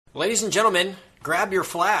Ladies and gentlemen, grab your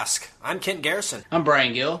flask. I'm Kent Garrison. I'm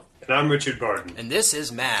Brian Gill. And I'm Richard Barton. And this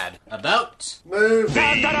is Mad About Movies. You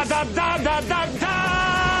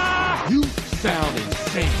sound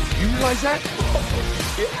insane. You realize that?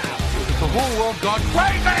 Yeah. The whole world gone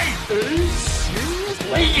crazy!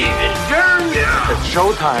 Ladies and gentlemen! It's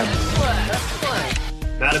showtime.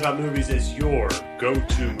 Mad About Movies is your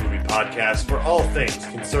go-to movie podcast for all things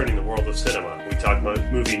concerning the world of cinema. We talk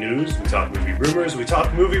movie news, we talk movie rumors, we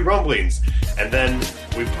talk movie rumblings, and then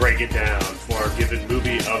we break it down for our given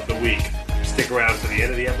movie of the week. Stick around to the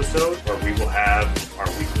end of the episode where we will have our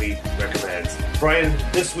weekly recommends. Brian,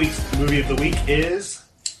 this week's movie of the week is...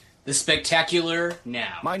 The Spectacular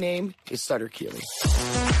Now. My name is Sutter Keeley.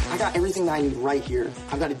 I got everything that I need right here.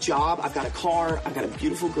 I've got a job, I've got a car, I've got a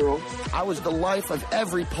beautiful girl. I was the life of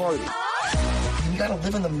every party. You gotta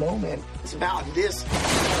live in the moment. It's about this.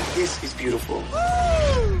 This is beautiful.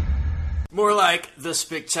 More like The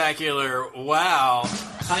Spectacular Wow.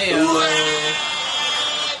 Hi-yo.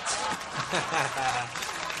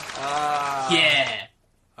 Yeah.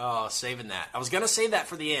 Oh, saving that. I was going to save that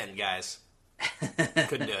for the end, guys.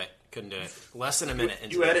 Couldn't do it. Less than a minute.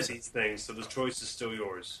 into You the edit episode. these things, so the choice is still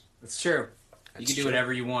yours. That's true. You can do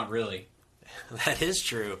whatever you want, really. That is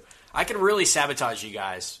true. I could really sabotage you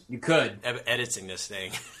guys You could. editing this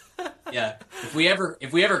thing. Yeah. If we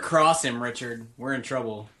ever cross him, Richard, we're in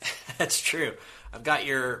trouble. That's true. I've got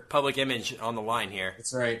your public image on the line here.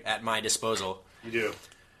 That's right. At my disposal. You do.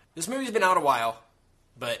 This movie's been out a while,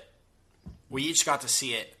 but we each got to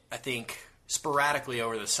see it, I think, sporadically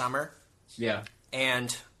over the summer. Yeah.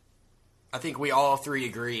 And I think we all three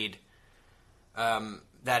agreed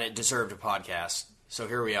that it deserved a podcast. So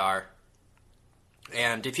here we are.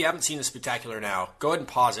 And if you haven't seen The Spectacular Now, go ahead and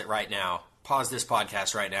pause it right now. Pause this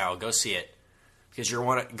podcast right now. Go see it. Because you're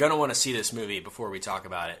going to want to see this movie before we talk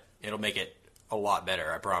about it. It'll make it a lot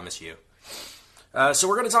better, I promise you. So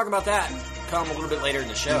we're going to talk about that come a little bit later in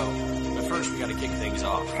the show. But first, we got to kick things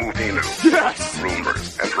off. Movie news, Yes!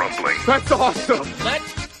 rumors, and rumbling. That's awesome! Let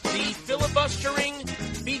the filibustering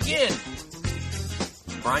begin.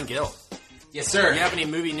 Brian Gill, Yes, do sir. you have any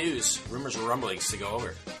movie news, rumors, or rumblings to go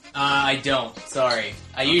over? I don't. Sorry.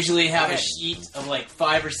 I usually have Okay. a sheet of like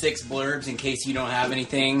 5 or 6 blurbs in case you don't have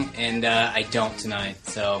anything, and I don't tonight.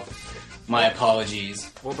 So, my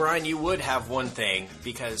apologies. Well, Brian, you would have one thing,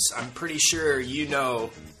 because I'm pretty sure you know,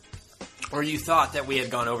 or you thought that we had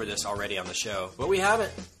gone over this already on the show, but we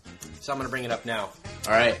haven't. So I'm going to bring it up now.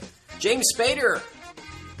 All right. James Spader,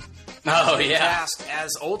 Oh yeah. cast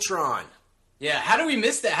as Ultron. Yeah. How do we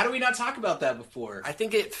miss that? How do we not talk about that before? I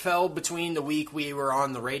think it fell between the week we were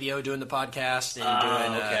on the radio doing the podcast and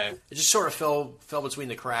doing. okay. It just sort of fell between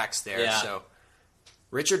the cracks there. Yeah. So,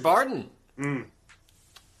 Richard Barton,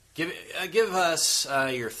 give us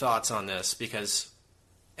your thoughts on this, because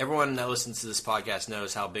everyone that listens to this podcast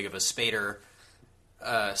knows how big of a Spaderette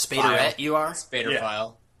you are. Spader Yeah.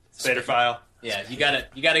 file. Spader file. Yeah, you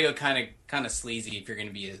gotta go kind of sleazy if you're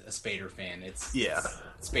gonna be a Spader fan. It's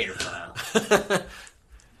Spader file.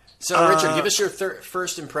 So, Richard, give us your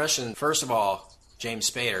first impression. First of all, James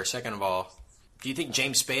Spader. Second of all, do you think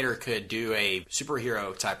James Spader could do a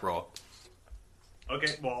superhero type role?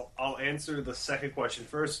 Okay, well, I'll answer the second question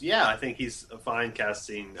first. Yeah, I think he's a fine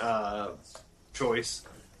casting choice.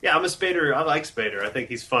 Yeah, I'm a Spader. I like Spader. I think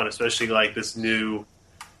he's fun, especially like this new,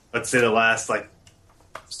 let's say the last, like,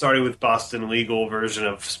 starting with Boston Legal version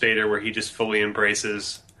of Spader, where he just fully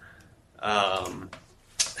embraces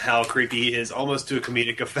how creepy he is, almost to a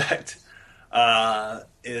comedic effect. I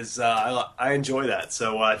enjoy that.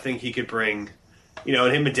 So I think he could bring, and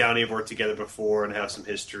him and Downey have worked together before and have some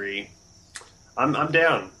history. I'm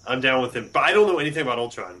down. I'm down with him. But I don't know anything about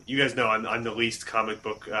Ultron. You guys know I'm the least comic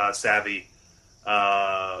book savvy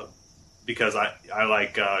because I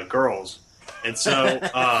like girls, and so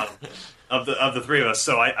of the three of us.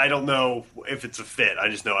 So I don't know if it's a fit. I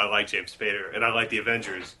just know I like James Spader and I like the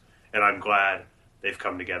Avengers, and I'm glad they've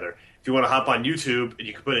come together. If you want to hop on YouTube and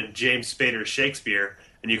you can put in James Spader Shakespeare,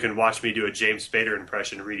 and you can watch me do a James Spader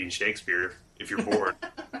impression reading Shakespeare if you're bored.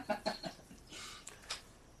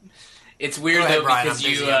 It's weird Go ahead, though Brian. because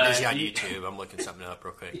I'm busy, you. I'm busy on YouTube. I'm looking something up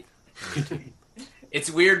real quick. It's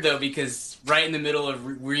weird though because right in the middle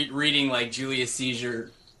of reading like Julius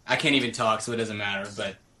Caesar, I can't even talk, so it doesn't matter.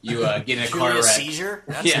 But you get in a car wreck. Julius Caesar?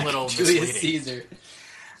 That's a little Julius misleading. Caesar.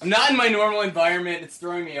 I'm not in my normal environment. It's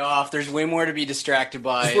throwing me off. There's way more to be distracted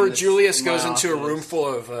by. It's where in this- Julius in my goes into a office. room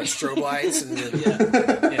full of strobe lights and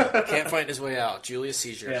then can't find his way out. Julius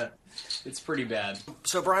Caesar. Yeah, it's pretty bad.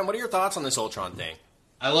 So, Brian, what are your thoughts on this Ultron thing?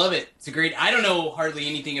 I love it. It's a great. I don't know hardly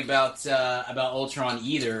anything about Ultron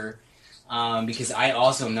either. because I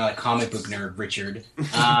also am not a comic book nerd, Richard.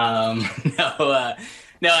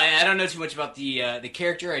 No, I don't know too much about the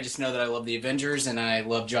character. I just know that I love the Avengers and I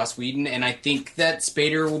love Joss Whedon, and I think that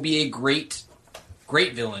Spader will be a great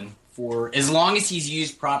villain for as long as he's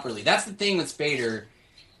used properly. That's the thing with Spader.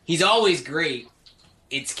 He's always great.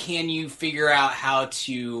 It's can you figure out how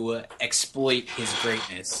to exploit his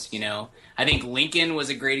greatness, you know? I think Lincoln was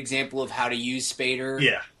a great example of how to use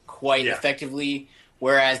Spader quite effectively,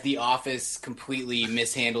 whereas The Office completely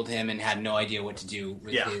mishandled him and had no idea what to do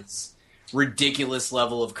with his ridiculous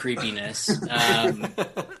level of creepiness. I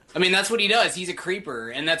mean, that's what he does. He's a creeper,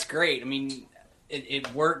 and that's great. I mean,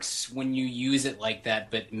 it works when you use it like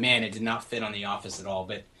that, but man, it did not fit on The Office at all.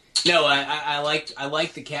 But no, I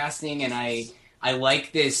like the casting, and I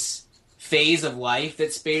like this phase of life that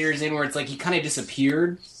Spader's in where it's like he kind of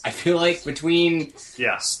disappeared. I feel like between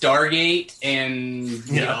Stargate and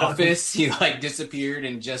The Office, he like disappeared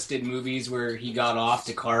and just did movies where he got off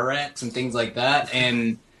to car wrecks and things like that.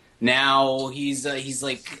 And now he's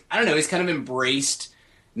like, I don't know, he's kind of embraced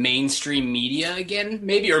mainstream media again,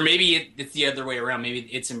 maybe, or maybe it's the other way around. Maybe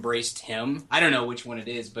it's embraced him. I don't know which one it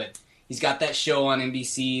is, but he's got that show on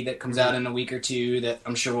NBC that comes out in a week or two that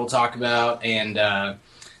I'm sure we'll talk about, and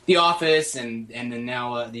The Office, and then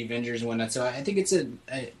now the Avengers and whatnot. So I think it's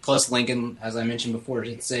plus Lincoln, as I mentioned before,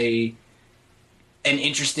 it's an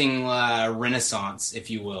interesting renaissance, if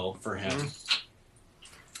you will, for him.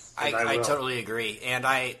 I totally agree, and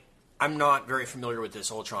I'm not very familiar with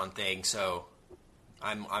this Ultron thing, so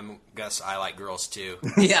I'm guess I like girls too.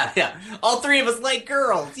 yeah. All three of us like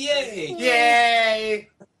girls. Yay! Yay!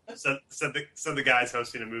 So the guys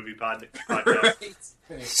hosting a movie podcast.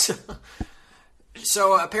 Right.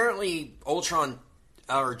 So apparently Ultron,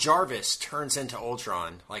 or Jarvis, turns into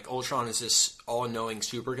Ultron. Like Ultron is this all-knowing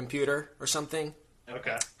supercomputer or something.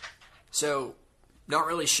 Okay. So not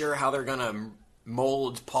really sure how they're gonna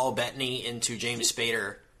mold Paul Bettany into James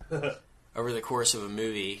Spader over the course of a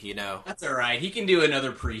movie, you know. That's all right. He can do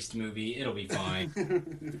another Priest movie. It'll be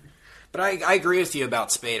fine. But I agree with you about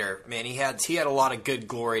Spader. Man, he had a lot of good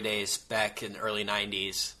glory days back in the early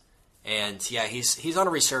 90s. And yeah, he's on a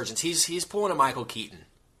resurgence. He's pulling a Michael Keaton.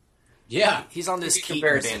 Yeah. He's on this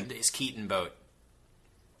Keaton boat.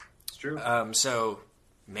 It's true. So,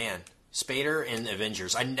 man, Spader and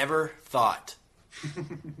Avengers. I never thought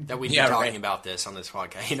that we'd be talking about this on this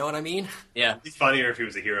podcast. You know what I mean? Yeah. It's funnier if he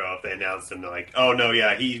was a hero if they announced him. They're like, oh no,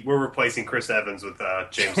 yeah, we're replacing Chris Evans with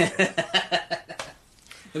James.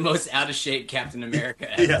 The most out of shape Captain America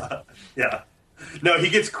ever. Yeah. No, he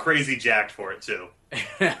gets crazy jacked for it too.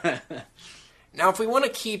 Now, if we want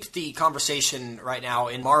to keep the conversation right now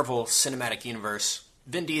in Marvel Cinematic Universe,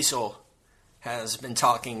 Vin Diesel has been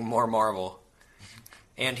talking more Marvel,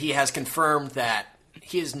 and he has confirmed that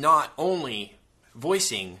he is not only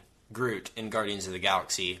voicing Groot in Guardians of the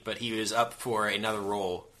Galaxy, but he was up for another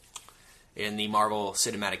role in the Marvel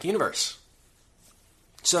Cinematic Universe.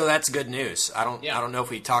 So that's good news. I don't know if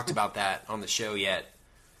we talked about that on the show yet,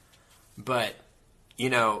 but you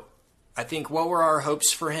know, I think what were our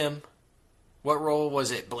hopes for him? What role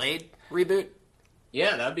was it? Blade reboot?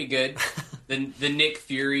 Yeah, that'd be good. the Nick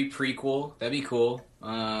Fury prequel, that'd be cool.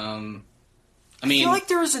 I feel like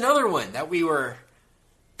there was another one that we were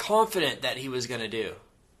confident that he was going to do.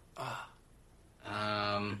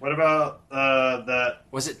 What about that?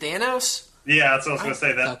 Was it Thanos? Yeah, that's what I was going to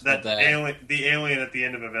say. That alien, the alien at the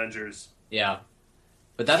end of Avengers. Yeah,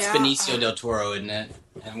 but that's Benicio del Toro, isn't it?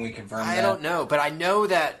 Haven't we confirmed that? I don't know, but I know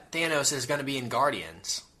that Thanos is going to be in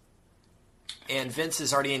Guardians, and Vince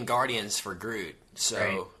is already in Guardians for Groot.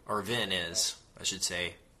 So, or Vin is, I should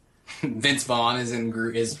say. Vince Vaughn is in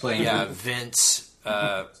Groot, is playing. Yeah, Groot. Vince.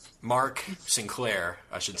 Mark Sinclair,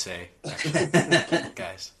 I should say.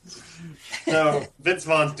 Guys. No, Vince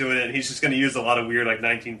Vaughn's doing it, and he's just going to use a lot of weird, like,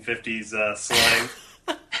 1950s slang.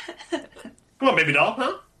 Come on, baby doll,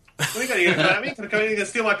 huh? What are you going to get at me? Are you going to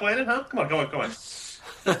steal my planet, huh? Come on.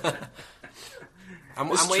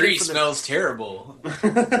 This tree smells terrible.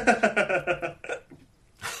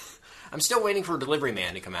 I'm still waiting for Delivery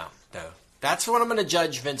Man to come out, though. That's what I'm going to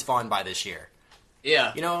judge Vince Vaughn by this year.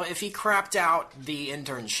 Yeah. You know, if he crapped out the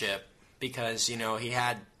internship because, you know, he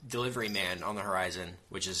had Delivery Man on the horizon,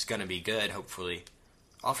 which is going to be good, hopefully,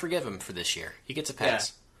 I'll forgive him for this year. He gets a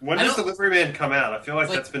pass. Yeah. When does Delivery Man come out? I feel like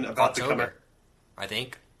that's been about October, to come out. I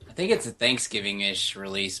think it's a Thanksgiving-ish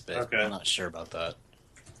release, but okay. I'm not sure about that.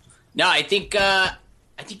 No, I think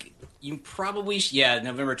you probably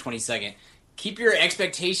November 22nd. Keep your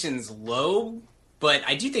expectations low. But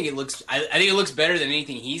I do think it looks. I think it looks better than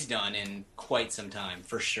anything he's done in quite some time,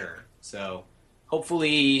 for sure. So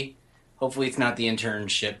hopefully it's not the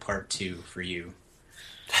internship part 2 for you.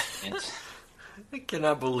 I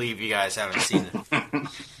cannot believe you guys haven't seen it.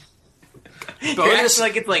 You're acting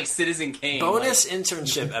like it's like Citizen Kane. Bonus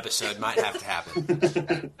internship episode might have to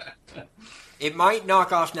happen. It might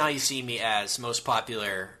knock off Now You See Me as most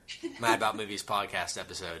popular Mad About Movies podcast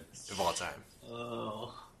episode of all time.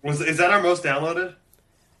 Oh. Is that our most downloaded?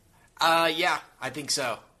 Yeah, I think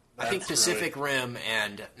so. I think Pacific Rim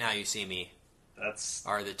and Now You See Me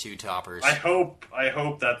are the two toppers. I hope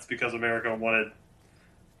that's because America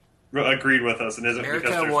agreed with us and isn't America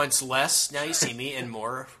because wants less Now You See Me and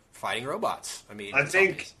more fighting robots. I mean, I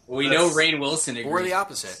think we know Rainn Wilson agrees. Or the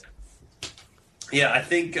opposite. Yeah, I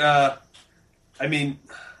think. I mean,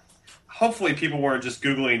 hopefully people weren't just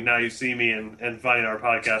Googling Now You See Me and finding our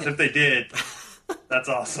podcast. If they did, that's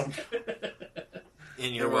awesome.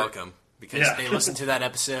 And you're welcome. Because they listened to that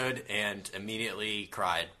episode and immediately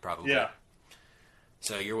cried, probably. Yeah.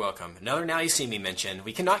 So you're welcome. Another Now You See Me mention.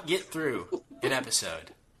 We cannot get through an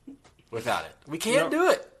episode without it. We can't do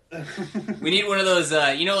it. We need one of those,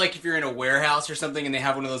 like if you're in a warehouse or something and they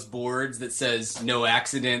have one of those boards that says no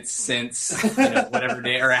accidents since whatever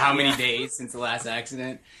day or how many days since the last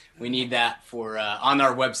accident. We need that for on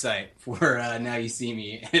our website for Now You See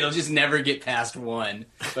Me. It'll just never get past one,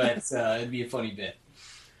 but it'd be a funny bit.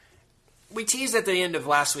 We teased at the end of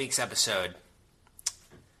last week's episode.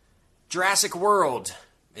 Jurassic World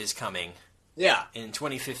is coming. Yeah. In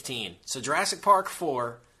 2015. So Jurassic Park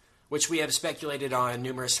 4, which we have speculated on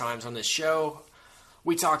numerous times on this show.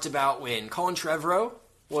 We talked about when Colin Trevorrow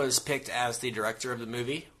was picked as the director of the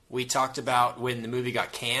movie. We talked about when the movie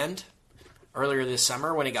got canned earlier this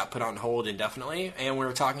summer, when it got put on hold indefinitely. And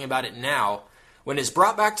we're talking about it now, when it's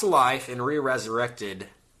brought back to life and re-resurrected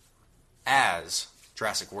as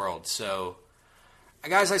Jurassic World. So,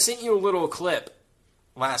 guys, I sent you a little clip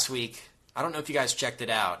last week. I don't know if you guys checked it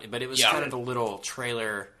out, but it was kind of a little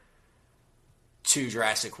trailer to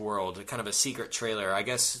Jurassic World, kind of a secret trailer. I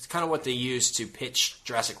guess it's kind of what they used to pitch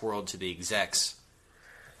Jurassic World to the execs.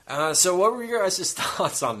 So what were your guys'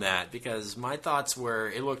 thoughts on that? Because my thoughts were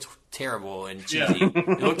it looked terrible and cheesy. Yeah.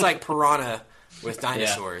 It looked like Piranha with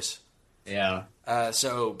dinosaurs. Yeah.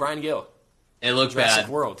 So, Brian Gill. It looked Jurassic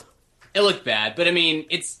bad. World. It looked bad, but I mean,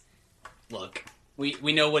 look,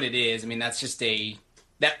 we know what it is. I mean, that's just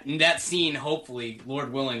that scene, hopefully,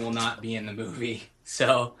 Lord willing, will not be in the movie.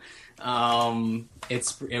 So,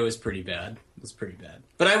 it was pretty bad. It was pretty bad.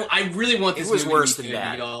 But I really want this movie worse to be than good,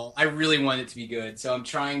 bad. y'all. I really want it to be good. So I'm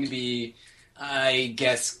trying to be, I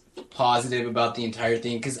guess, positive about the entire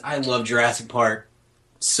thing because I love Jurassic Park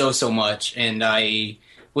so much, and I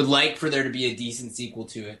would like for there to be a decent sequel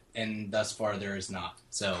to it, and thus far there is not.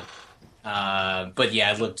 So, but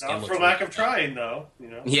yeah, it looked for lack of trying, though.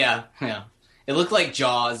 Yeah. It looked like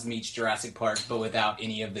Jaws meets Jurassic Park, but without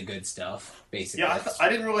any of the good stuff, basically. Yeah, I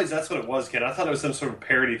didn't realize that's what it was, Ken. I thought it was some sort of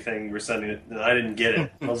parody thing you were sending it, and I didn't get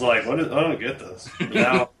it. I was like, I don't get this.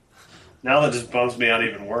 Now that just bums me out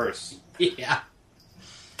even worse. Yeah.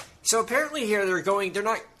 So apparently here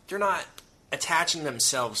they're not attaching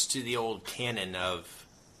themselves to the old canon of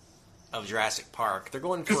Jurassic Park. They're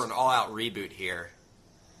going for an all-out reboot here.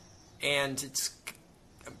 And it's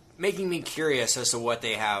making me curious as to what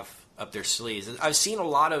they have up their sleeves. I've seen a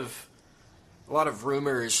lot of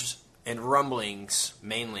rumors and rumblings,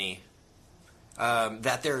 mainly,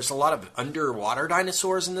 that there's a lot of underwater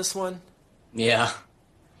dinosaurs in this one. Yeah.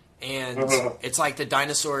 And it's like the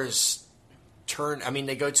dinosaurs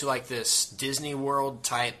they go to like this Disney World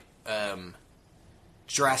type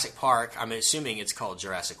Jurassic Park. I'm assuming it's called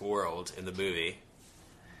Jurassic World in the movie.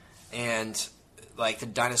 And like the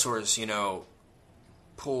dinosaurs,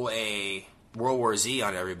 pull a World War Z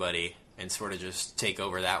on everybody and sort of just take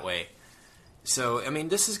over that way. So, I mean,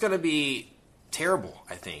 this is going to be terrible,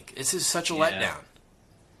 I think. This is such a letdown.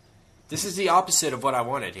 This is the opposite of what I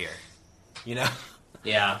wanted here,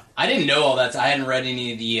 Yeah. I didn't know all that. I hadn't read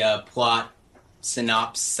any of the plot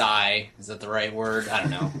synopsis. Is that the right word? I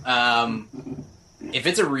don't know. If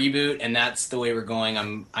it's a reboot and that's the way we're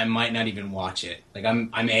going, I might not even watch it. Like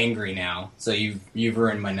I'm angry now. So you've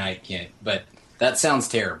ruined my night, Kent. But that sounds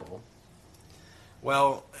terrible.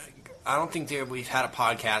 Well, I don't think that we've had a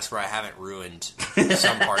podcast where I haven't ruined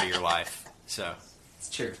some part of your life. So it's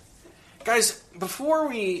true. Guys, before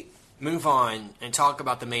we move on and talk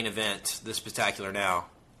about the main event, the Spectacular Now,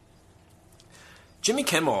 Jimmy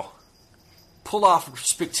Kimmel pulled off a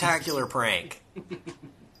spectacular prank.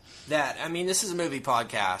 This is a movie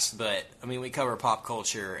podcast, but, we cover pop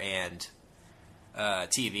culture and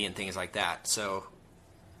TV and things like that. So,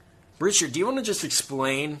 Richard, do you want to just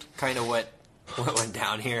explain kind of what went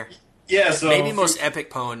down here? Yeah, so... Maybe most epic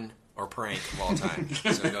pwn or prank of all time.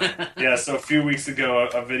 So, go ahead. Yeah, so a few weeks ago,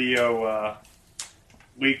 a video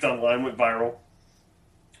leaked online, went viral,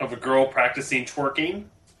 of a girl practicing twerking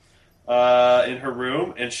in her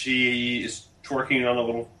room, and she is twerking on a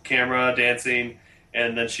little camera, dancing,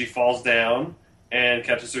 and then she falls down and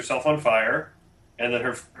catches herself on fire. And then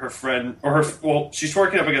her friend, she's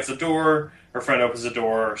twerking up against the door. Her friend opens the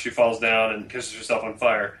door. She falls down and catches herself on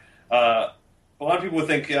fire. A lot of people would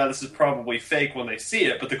think, this is probably fake when they see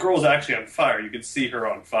it, but the girl's actually on fire. You can see her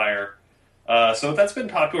on fire. So that's been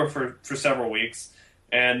popular for several weeks.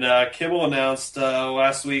 And Kimmel announced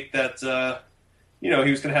last week that he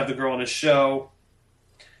was going to have the girl on his show.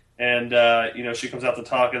 And she comes out to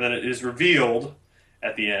talk, and then it is revealed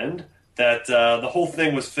at the end that the whole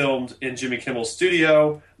thing was filmed in Jimmy Kimmel's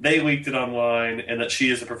studio. They leaked it online, and that she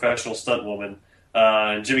is a professional stunt woman.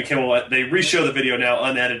 And Jimmy Kimmel, they re-show the video now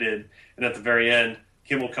unedited, and at the very end,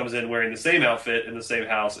 Kimmel comes in wearing the same outfit in the same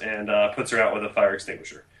house and puts her out with a fire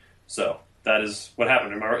extinguisher. So that is what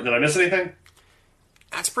happened. Did I miss anything?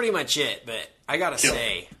 That's pretty much it, but I gotta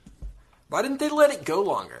say, why didn't they let it go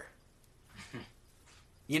longer?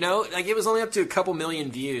 It was only up to a couple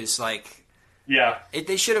million views, Yeah,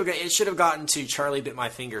 it should have gotten to Charlie Bit My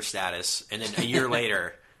Finger status, and then a year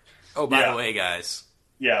later, oh, by the way, guys.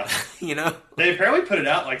 Yeah. They apparently put it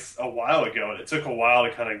out a while ago, and it took a while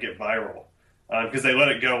to kind of get viral because they let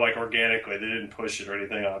it go organically. They didn't push it or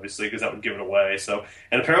anything, obviously, because that would give it away. So,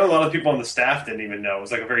 and apparently a lot of people on the staff didn't even know. It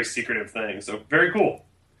was a very secretive thing. So very cool.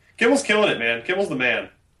 Kimmel's killing it, man. Kimmel's the man.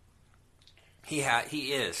 He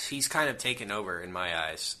is. He's kind of taken over in my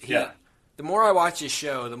eyes. Yeah. The more I watch his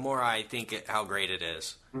show, the more I think how great it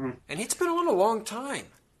is. Mm-hmm. And it's been on a long time.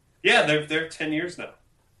 Yeah, they're 10 years now.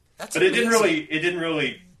 But it didn't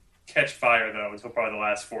really catch fire though until probably the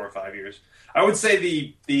last 4 or 5 years. I would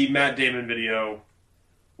say the Matt Damon video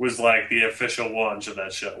was the official launch of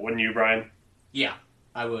that show. Wouldn't you, Brian? Yeah,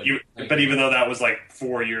 I would. But even though that was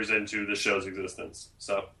 4 years into the show's existence,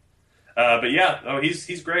 so. But yeah,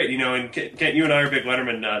 he's great. And Kent, you and I are big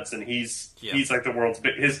Letterman nuts, and he's the world's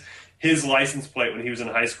big. His license plate when he was in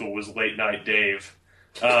high school was Late Night Dave.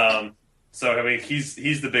 So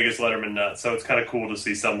he's the biggest Letterman nut. So it's kind of cool to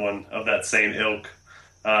see someone of that same ilk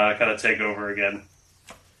kind of take over again.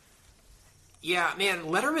 Yeah, man,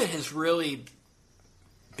 Letterman has really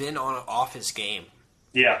been off his game.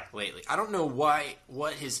 Yeah, lately. I don't know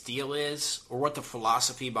what his deal is or what the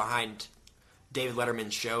philosophy behind David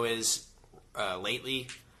Letterman's show is lately,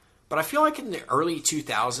 but I feel in the early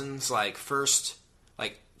 2000s,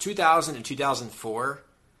 2000 and 2004,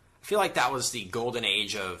 I feel that was the golden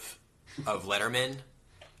age of Letterman.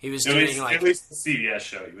 He was doing at least the CBS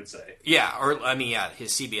show, you would say. Yeah,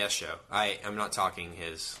 his CBS show. I'm not talking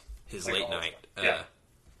his late night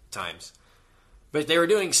times, but they were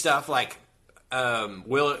doing stuff like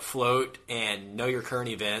Will It Float and Know Your Current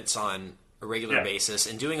Events on a regular basis,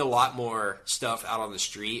 and doing a lot more stuff out on the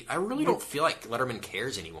street. I really don't feel like Letterman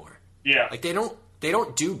cares anymore. Yeah, they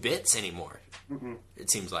don't do bits anymore. Mm-hmm. It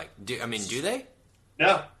seems like. Do they?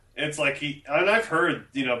 No, it's and I've heard,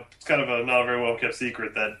 it's kind of not a very well kept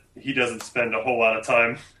secret that he doesn't spend a whole lot of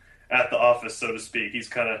time at the office, so to speak. He's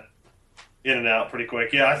kind of in and out pretty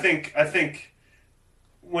quick. Yeah, I think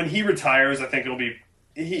when he retires, I think it'll be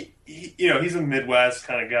he's a Midwest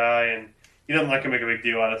kind of guy, and he doesn't like to make a big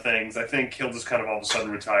deal out of things. I think he'll just kind of all of a sudden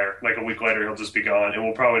retire. A week later, he'll just be gone, and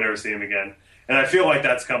we'll probably never see him again. And I feel like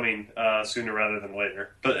that's coming sooner rather than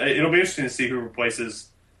later. But it'll be interesting to see who replaces.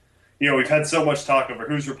 We've had so much talk over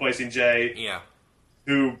who's replacing Jay. Yeah.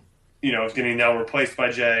 Who, is getting now replaced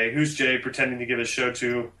by Jay. Who's Jay pretending to give his show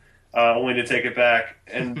to, only to take it back.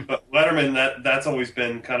 And but Letterman, that's always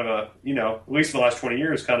been kind of at least the last 20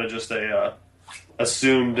 years, kind of just a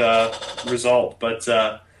assumed result. But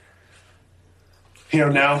now we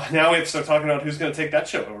have to start talking about who's going to take that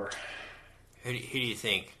show over. Who do you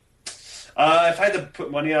think? If I had to put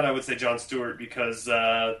money on, I would say Jon Stewart, because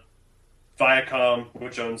Viacom,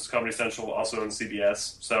 which owns Comedy Central, also owns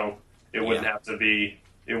CBS, so it wouldn't have to be.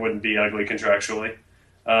 It wouldn't be ugly contractually.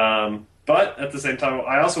 But at the same time,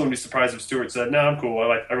 I also wouldn't be surprised if Stewart said, "No, I'm cool.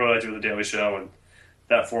 I really like doing the Daily Show and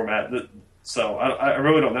that format." So I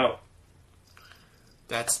really don't know.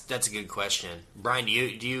 That's a good question, Brian. Do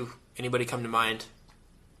you anybody come to mind?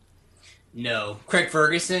 No. Craig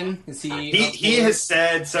Ferguson, is he? He has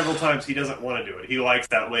said several times he doesn't want to do it. He likes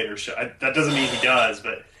that later show. That doesn't mean he does,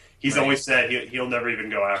 but he's always said he'll never even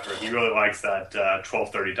go after it. He really likes that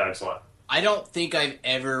 12:30 time slot. I don't think I've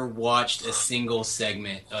ever watched a single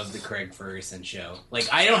segment of the Craig Ferguson show.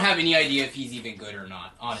 I don't have any idea if he's even good or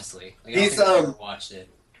not, honestly. I don't think I've ever watched it.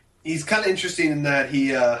 He's kind of interesting in that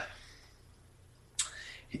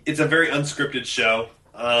it's a very unscripted show.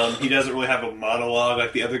 He doesn't really have a monologue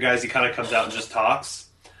like the other guys. He kind of comes out and just talks.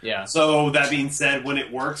 Yeah. So that being said, when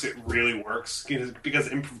it works, it really works because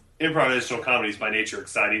improvisational comedy is by nature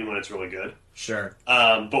exciting when it's really good. Sure.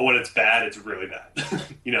 But when it's bad, it's really bad.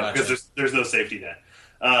 Gotcha. Because there's no safety net.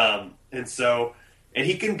 And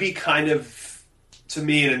he can be kind of, to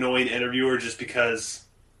me, an annoying interviewer just because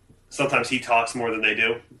sometimes he talks more than they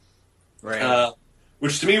do. Right.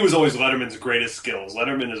 Which to me was always Letterman's greatest skills.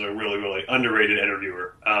 Letterman is a really, really underrated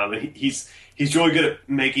interviewer. He's really good at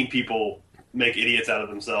making people make idiots out of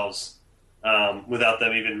themselves without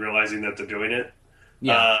them even realizing that they're doing it.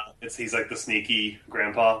 Yeah. He's like the sneaky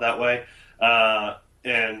grandpa that way.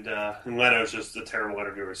 And Leno's just a terrible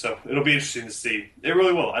interviewer. So it'll be interesting to see. It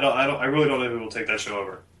really will. I really don't know who will take that show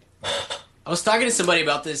over. I was talking to somebody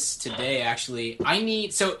about this today, actually.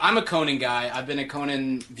 I'm a Conan guy. I've been a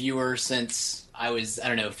Conan viewer since I was,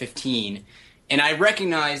 15. And I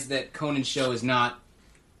recognize that Conan's show is not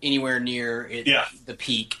anywhere near the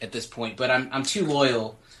peak at this point, but I'm too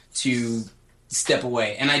loyal to step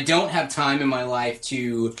away. And I don't have time in my life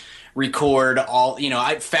to record all,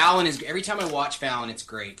 Fallon is, every time I watch Fallon, it's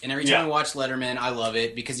great. And every time I watch Letterman, I love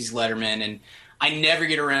it because he's Letterman. And I never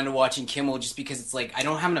get around to watching Kimmel just because it's like, I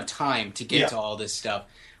don't have enough time to get to all this stuff.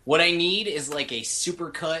 What I need is like a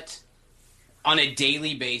supercut on a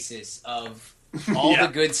daily basis of all the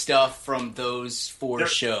good stuff from those four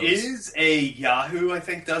shows. There is a Yahoo, I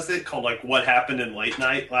think, does it, called like What Happened in Late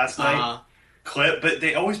Night last night clip, but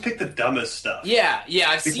they always pick the dumbest stuff. Yeah,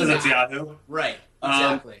 I've seen that. Because it's Yahoo. Right,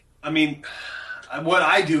 exactly. I mean, what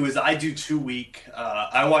I do is I do 2 week.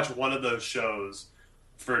 I watch one of those shows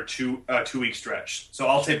for a 2 week stretch. So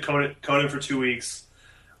I'll tape Conan for 2 weeks.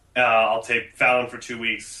 I'll tape Fallon for 2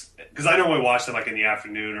 weeks because I normally watch them like in the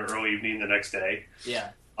afternoon or early evening the next day.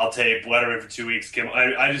 Yeah. I'll tape Letterman for 2 weeks.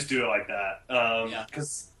 I just do it like that.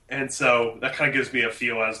 And so that kind of gives me a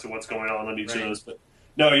feel as to what's going on each of those. But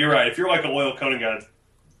no, you're right. If you're like a loyal Conan guy,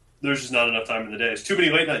 there's just not enough time in the day. It's too many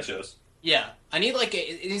late night shows. Yeah, I need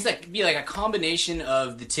it needs to be like a combination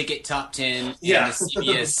of the Ticket Top 10 and the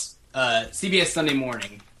CBS Sunday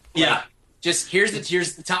Morning. Just here's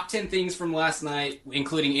the top 10 things from last night,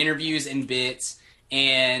 including interviews and bits.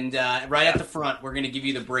 And right at the front, we're going to give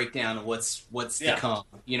you the breakdown of what's to come.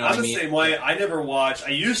 You know what I mean? I'm the same way. I never watch. I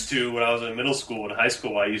used to when I was in middle school and high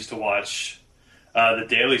school. I used to watch The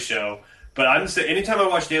Daily Show. But I'm just anytime I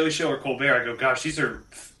watch Daily Show or Colbert, I go, "Gosh, these are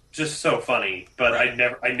just so funny." But I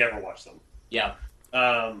never watch them. Yeah.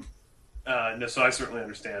 No, so I certainly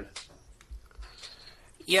understand.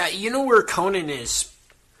 Yeah, you know where Conan is.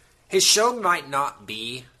 His show might not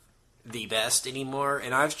be the best anymore,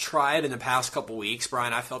 and I've tried in the past couple weeks,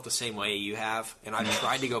 Brian. I felt the same way you have, and I've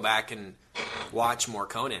tried to go back and watch more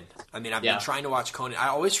Conan. I mean, I've been trying to watch Conan. I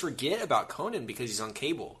always forget about Conan because he's on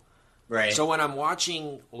cable. Right. So when I'm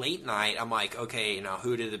watching late night, I'm like, okay,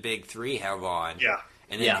 who do the big three have on? Yeah.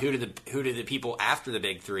 And then who do the people after the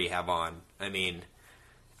big three have on? I mean,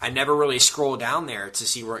 I never really scroll down there to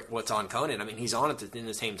see what's on Conan. I mean, he's on it in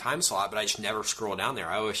the same time slot, but I just never scroll down there.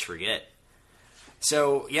 I always forget.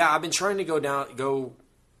 So yeah, I've been trying to go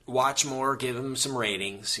watch more, give him some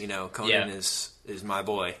ratings. Conan is my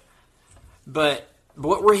boy. But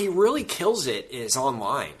where he really kills it is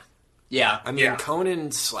online. Yeah. I mean,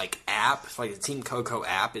 Conan's app, like the Team Coco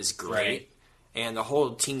app, is great. Right. And the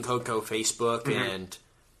whole Team Coco Facebook and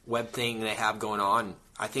web thing they have going on,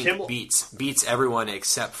 I think beats everyone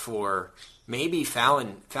except for maybe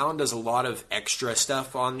Fallon. Fallon does a lot of extra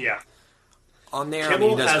stuff on there. Kimmel I mean,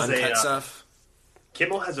 he does uncut stuff.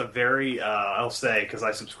 Kimmel has a very, I'll say, because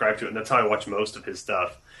I subscribe to it, and that's how I watch most of his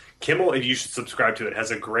stuff. Kimmel, if you should subscribe to it,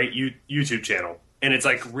 has a great YouTube channel. And it's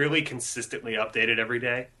really consistently updated every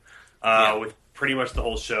day with pretty much the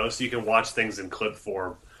whole show. So you can watch things in clip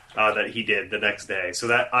form that he did the next day. So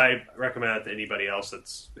that I recommend it to anybody else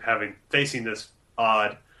that's facing this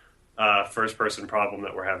odd first world problem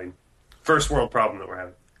that we're having.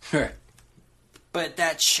 But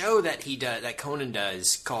that show that Conan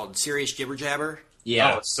does called Serious Jibber Jabber.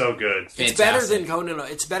 Yeah. Oh, it's so good. It's better than Conan.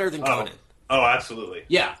 It's better than Conan. Oh, absolutely.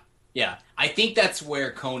 Yeah. I think that's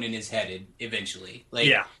where Conan is headed eventually.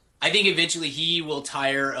 I think eventually he will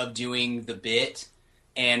tire of doing the bit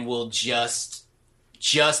and will just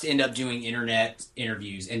end up doing internet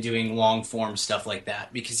interviews and doing long form stuff like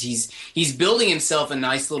that because he's building himself a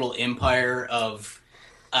nice little empire of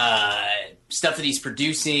stuff that he's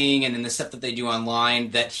producing and then the stuff that they do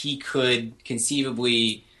online that he could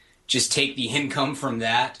conceivably just take the income from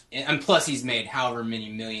that. And plus he's made however many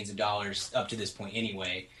millions of dollars up to this point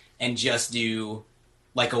anyway and just do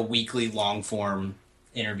a weekly long form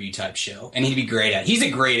interview type show. And he'd be great at it. He's a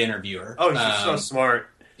great interviewer. Oh, he's so smart.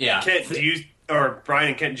 Yeah. or Brian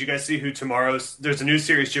and Kent, did you guys see who tomorrow's? There's a new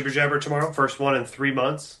series, Jibber Jabber, tomorrow. First one in 3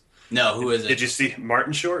 months. No, who is it? Did you see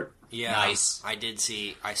Martin Short? Yeah, Nice. I did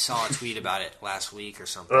see. I saw a tweet about it last week or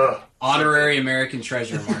something. Ugh. Honorary American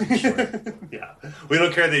treasure, Martin Short. Yeah. We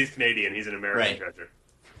don't care that he's Canadian. He's an American Right.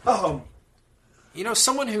 treasure. You know,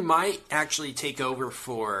 someone who might actually take over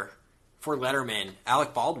for Letterman,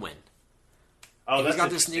 Alec Baldwin. Oh, He's that's got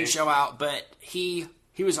this new interesting. show out, but he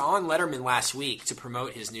was on Letterman last week to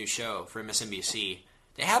promote his new show for MSNBC.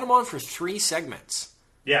 They had him on for 3 segments.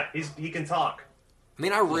 Yeah, he can talk. I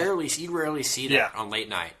mean, you rarely see that Yeah. on late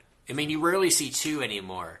night. I mean, you rarely see 2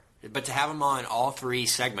 anymore. But to have him on all 3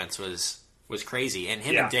 segments was crazy. And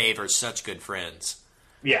him Yeah. and Dave are such good friends.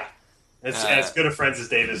 Yeah. It's as good a friends as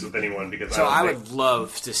Dave is with anyone because So I think- would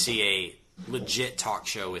love to see a legit talk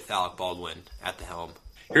show with Alec Baldwin at the helm.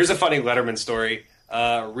 Here's a funny Letterman story.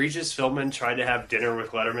 Regis Philbin tried to have dinner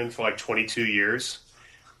with Letterman for like 22 years,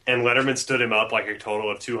 and Letterman stood him up like a total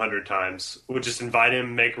of 200 times. Would just invite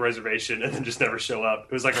him, make a reservation, and then just never show up.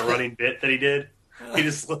 It was like a running bit that he did.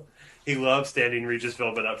 He loved standing Regis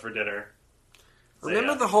Philbin up for dinner. So,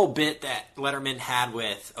 Remember yeah. the whole bit that Letterman had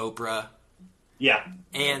with Oprah Yeah,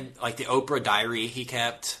 and like the Oprah diary he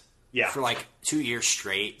kept yeah, for like 2 years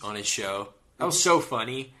straight on his show? That was so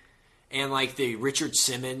funny. And like the Richard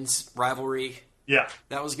Simmons rivalry yeah.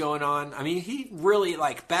 that was going on. I mean, he really,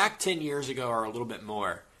 like, back 10 years ago or a little bit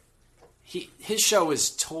more, his show was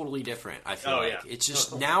totally different, I feel like. Yeah. It's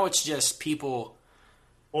just, now it's just people...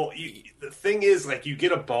 Well, the thing is, like, you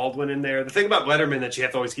get a Baldwin in there. The thing about Letterman that you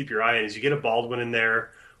have to always keep your eye on is you get a Baldwin in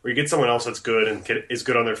there, or you get someone else that's good and is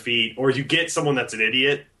good on their feet, or you get someone that's an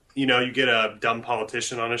idiot. You know, you get a dumb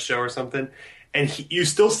politician on a show or something, and you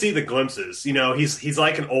still see the glimpses. You know, he's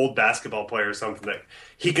like an old basketball player or something that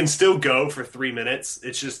he can still go for 3 minutes.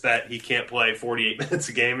 It's just that he can't play 48 minutes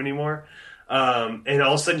a game anymore. And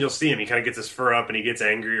all of a sudden you'll see him. He kind of gets his fur up and he gets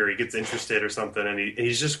angry or he gets interested or something, and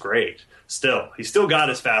he's just great. He's still got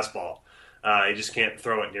his fastball. He just can't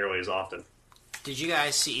throw it nearly as often. Did you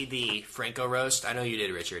guys see the Franco roast? I know you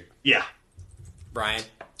did, Richard. Yeah. Brian?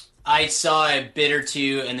 I saw a bit or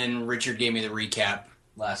two, and then Richard gave me the recap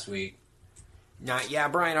last week. Yeah,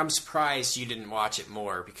 Brian, I'm surprised you didn't watch it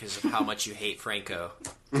more because of how much you hate Franco.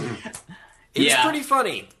 It was pretty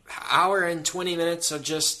funny. Hour and 20 minutes of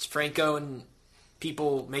just Franco and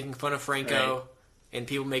people making fun of Franco and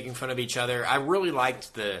people making fun of each other. I really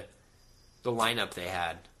liked the lineup they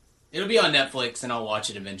had. It'll be on Netflix, and I'll watch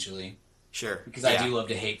it eventually. Sure. Because I do love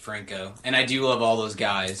to hate Franco. And I do love all those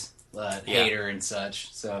guys. Yeah. Hader and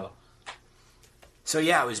such. So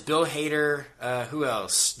yeah, it was Bill Hader. Who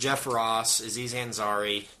else? Jeff Ross, Aziz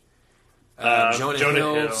Ansari, Jonah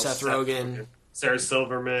Hill, Seth Rogen, Sarah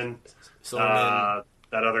Silverman, Silverman,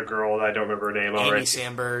 that other girl, I don't remember her name Andy already.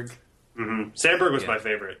 Samberg. Mm-hmm. Samberg was my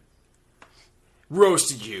favorite.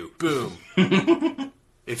 Roasted you. Boom.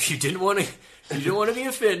 If you didn't want to be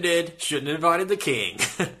offended, shouldn't have invited the king.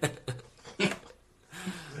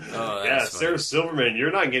 Yeah, Sarah Silverman,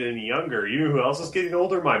 you're not getting any younger. You know who else is getting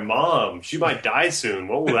older? My mom. She might die soon.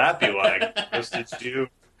 What will that be like? Roasted you.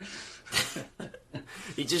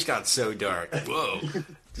 He just got so dark. Whoa.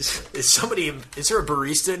 Is there a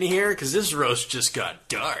barista in here? Because this roast just got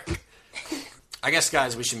dark. I guess,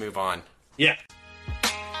 guys, we should move on. Yeah.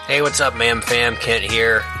 Hey, what's up, ma'am fam? Kent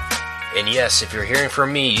here. And yes, if you're hearing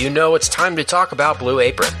from me, you know it's time to talk about Blue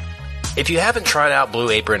Apron. If you haven't tried out Blue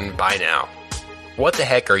Apron by now, what the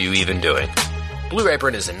heck are you even doing? Blue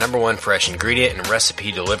Apron is the #1 fresh ingredient and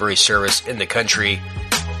recipe delivery service in the country.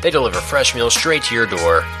 They deliver fresh meals straight to your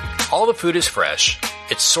door. All the food is fresh,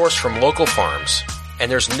 it's sourced from local farms,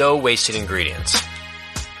 and there's no wasted ingredients.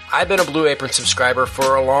 I've been a Blue Apron subscriber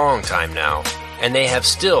for a long time now, and they have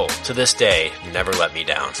still, to this day, never let me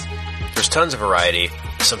down. There's tons of variety.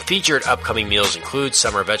 Some featured upcoming meals include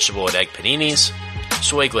summer vegetable and egg paninis,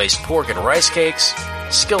 soy glazed pork and rice cakes,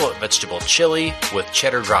 skillet vegetable chili with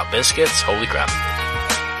cheddar drop biscuits, holy crap,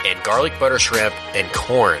 and garlic butter shrimp and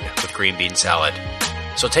corn with green bean salad.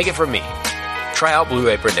 So take it from me. Try out Blue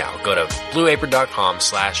Apron now. Go to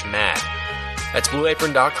blueapron.com/mad. That's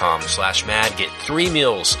blueapron.com/mad. Get 3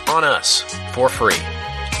 meals on us for free.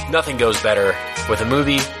 Nothing goes better with a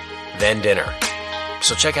movie than dinner.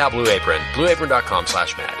 So check out Blue Apron.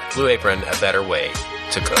 blueapron.com/mad. Blue Apron, a better way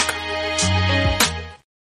to cook.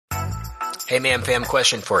 Hey, ma'am, fam,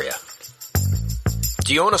 question for you.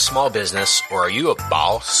 Do you own a small business, or are you a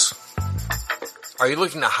boss? Are you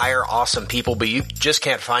looking to hire awesome people, but you just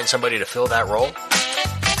can't find somebody to fill that role?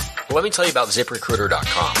 Well, let me tell you about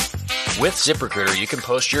ZipRecruiter.com. With ZipRecruiter, you can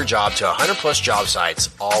post your job to 100 plus job sites,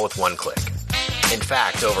 all with one click. In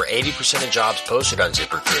fact, over 80% of jobs posted on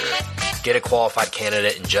ZipRecruiter get a qualified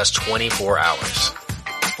candidate in just 24 hours.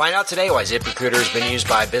 Find out today why ZipRecruiter has been used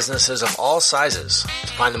by businesses of all sizes to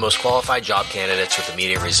find the most qualified job candidates with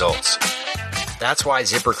immediate results. That's why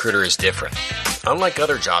ZipRecruiter is different. Unlike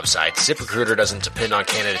other job sites, ZipRecruiter doesn't depend on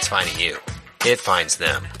candidates finding you. It finds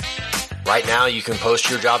them. Right now, you can post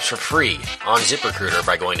your jobs for free on ZipRecruiter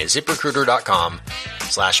by going to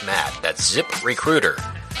ZipRecruiter.com/mad. That's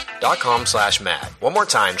ZipRecruiter.com/mad. One more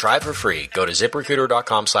time, try it for free. Go to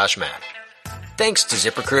ZipRecruiter.com/mad. Thanks to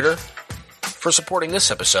ZipRecruiter for supporting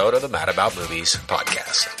this episode of the Mad About Movies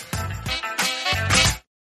podcast.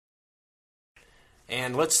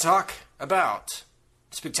 And let's talk about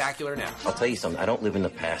Spectacular Now. I'll tell you something. I don't live in the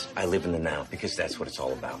past. I live in the now because that's what it's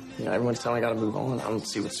all about. You know, everyone's telling me I gotta move on. I don't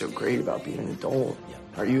see what's so great about being an adult.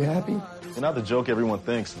 Are you happy? You're not the joke everyone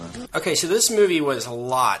thinks, man. Okay, so this movie was a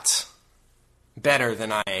lot better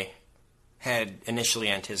than I had initially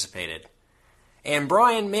anticipated. And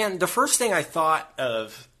Brian, man, the first thing I thought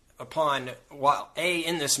of upon, while A,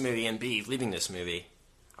 in this movie, and B, leaving this movie,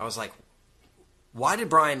 I was like, why did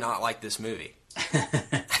Brian not like this movie?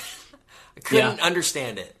 I couldn't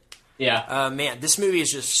understand it. Yeah. Man, this movie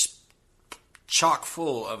is just chock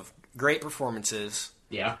full of great performances.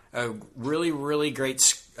 Yeah. A really, really great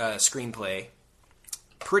screenplay.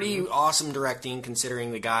 Pretty awesome directing,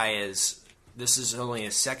 considering the guy is... This is only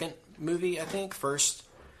his second movie, I think. First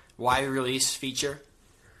wide release feature.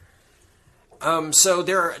 So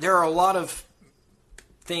there are a lot of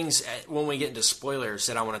things when we get into spoilers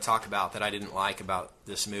that I want to talk about that I didn't like about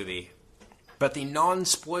this movie. But the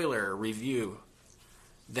non-spoiler review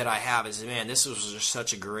that I have is, man, this was just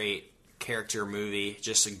such a great character movie.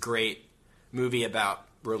 Just a great movie about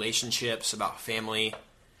relationships, about family.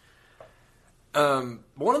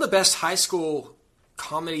 One of the best high school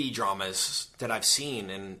comedy dramas that I've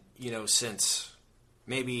seen, and since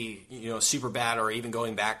maybe Superbad, or even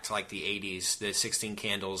going back to like the 80s, the 16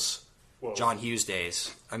 Candles, John Hughes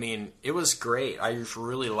days. I mean, it was great. I just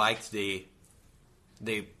really liked the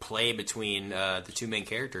play between the two main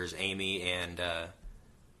characters, Amy and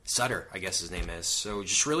Sutter, I guess his name is. So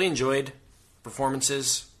just really enjoyed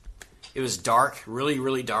performances. It was dark, really,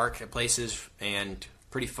 really dark at places, and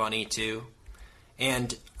pretty funny too.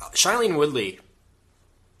 And Shailene Woodley,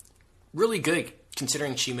 really good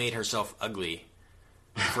considering she made herself ugly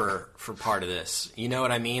for part of this. You know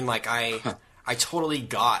what I mean? Like I totally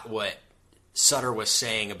got what Sutter was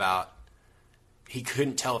saying about he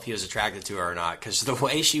couldn't tell if he was attracted to her or not, because the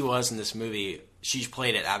way she was in this movie, she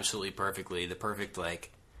played it absolutely perfectly. The perfect,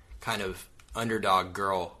 like, kind of underdog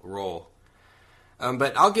girl role.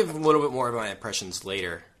 But I'll give a little bit more of my impressions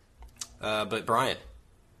later. But Brian,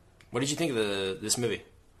 what did you think of this movie?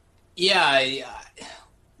 Yeah,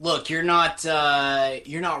 look, you're not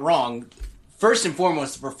wrong. First and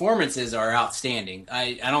foremost, the performances are outstanding.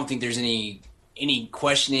 I don't think there's any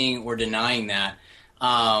questioning or denying that.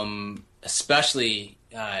 Especially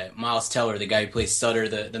Miles Teller, the guy who plays Sutter,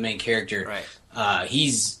 the main character. Right.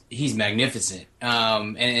 He's magnificent.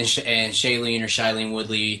 And Shailene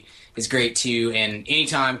Woodley is great too. And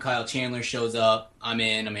anytime Kyle Chandler shows up, I'm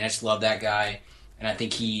in. I mean, I just love that guy. And I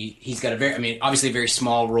think he's got obviously a very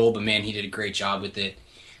small role, but man, he did a great job with it.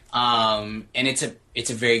 And it's a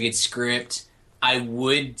very good script. I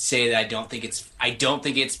would say that I don't think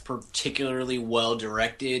it's particularly well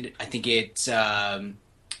directed. I think it's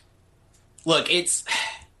it's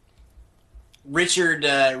Richard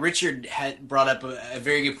had brought up a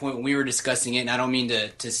very good point when we were discussing it, and I don't mean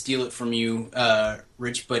to steal it from you,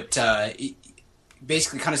 Rich, but he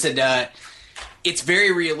basically kind of said it's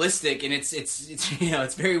very realistic, and it's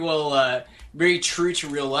it's very well very true to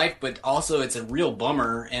real life, but also it's a real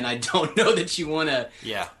bummer, and I don't know that you want to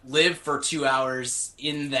live for 2 hours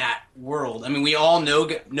in that world. I mean, we all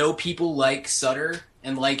know people like Sutter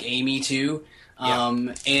and like Amy too,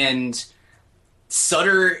 and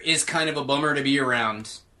Sutter is kind of a bummer to be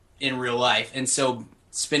around in real life, and so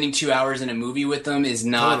spending 2 hours in a movie with them is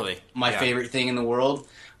not my favorite thing in the world.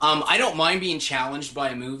 I don't mind being challenged by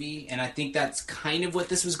a movie, and I think that's kind of what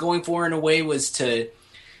this was going for in a way, was to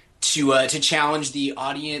challenge the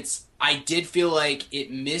audience. I did feel like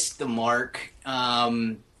it missed the mark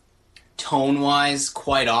tone-wise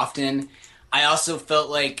quite often. I also felt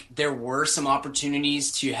like there were some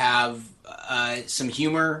opportunities to have some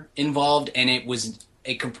humor involved, and it was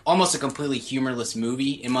almost a completely humorless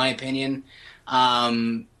movie, in my opinion.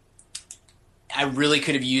 I really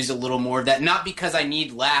could have used a little more of that, not because I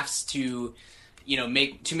need laughs to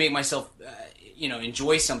make myself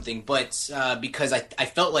enjoy something, but because I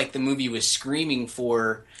felt like the movie was screaming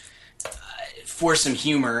for some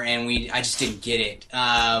humor, and I just didn't get it.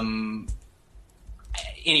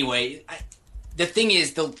 anyway, the thing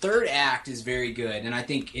is, the third act is very good, and I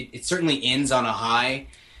think it certainly ends on a high,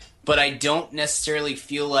 but I don't necessarily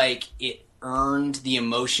feel like it earned the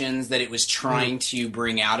emotions that it was trying to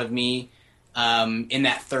bring out of me in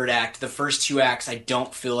that third act. The first two acts, I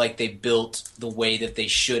don't feel like they built the way that they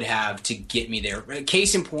should have to get me there.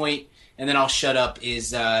 Case in point, and then I'll shut up,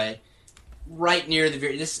 is right near the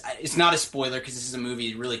very... It's not a spoiler because this is a movie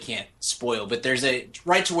you really can't spoil, but there's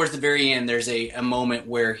right towards the very end, there's a moment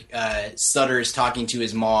where Sutter is talking to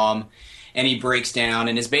his mom, and he breaks down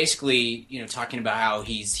and is basically, talking about how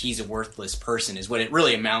he's a worthless person is what it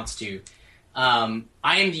really amounts to. I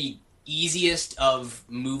am the easiest of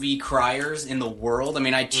movie criers in the world. I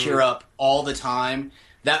mean, I tear up all the time.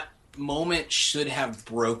 That moment should have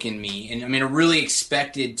broken me, and I mean, I really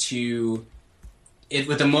expected to...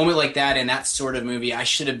 with a moment like that in that sort of movie, I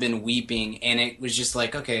should have been weeping, and it was just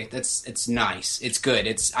like, okay, it's nice, it's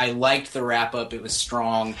good. I liked the wrap up; it was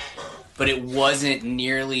strong, but it wasn't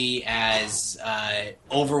nearly as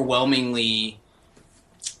overwhelmingly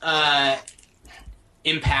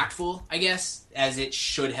impactful, I guess, as it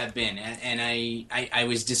should have been, and I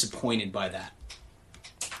was disappointed by that.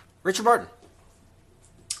 Richard Martin.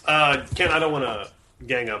 Ken, I don't want to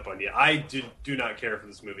gang up on you. I do not care for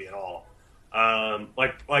this movie at all.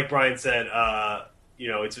 Like Brian said,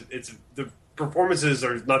 it's the performances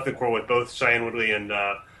are nothing to quarrel with. Both Shailene Woodley and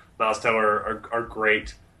Miles Teller are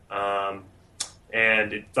great.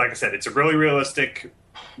 And like I said, it's a really realistic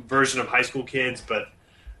version of high school kids, but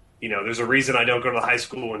there's a reason I don't go to the high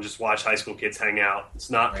school and just watch high school kids hang out. It's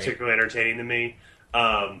not particularly entertaining to me.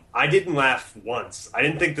 I didn't laugh once. I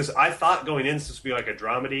didn't think this. I thought going in this would be like a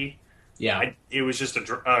dramedy. Yeah, it was just a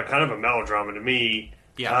kind of a melodrama to me.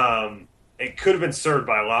 Yeah. It could have been served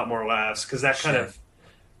by a lot more laughs because that kind of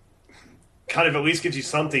at least gives you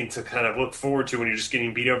something to kind of look forward to when you're just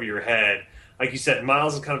getting beat over your head. Like you said,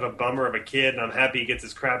 Miles is kind of a bummer of a kid, and I'm happy he gets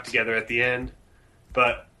his crap together at the end.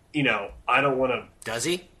 But, I don't want to... Does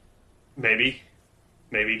he? Maybe.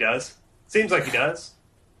 Maybe he does. Seems like he does.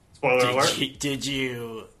 Spoiler alert. Did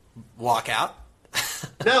you walk out?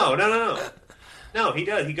 No. No, he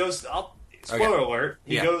does. He goes... Spoiler alert.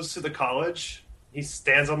 He goes to the college... He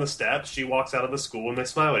stands on the steps. She walks out of the school, and they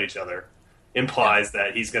smile at each other. Implies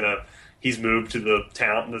that he's moved to the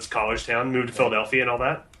town, this college town, moved to Philadelphia, and all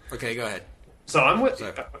that. Okay, go ahead. So I'm with.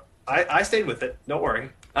 I stayed with it. Don't worry.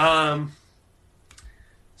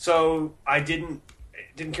 So I didn't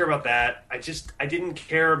care about that. I didn't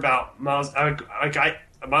care about Miles.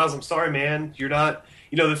 Miles, I'm sorry, man. You're not.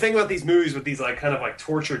 The thing about these movies with these kind of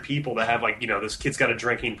tortured people that have this kid's got a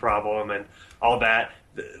drinking problem and all that.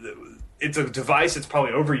 It's a device that's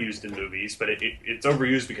probably overused in movies, but it's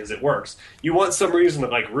overused because it works. You want some reason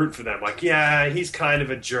to root for them. He's kind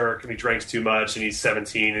of a jerk and he drinks too much and he's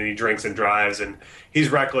 17 and he drinks and drives and he's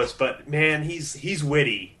reckless, but man, he's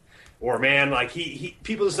witty. Or man, he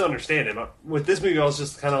people just don't understand him. With this movie, I was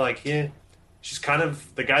just kind of she's kind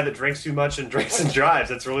of the guy that drinks too much and drinks and drives.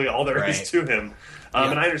 That's really all there is to him.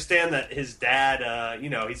 And I understand that his dad,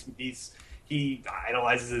 he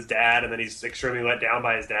idolizes his dad, and then he's extremely let down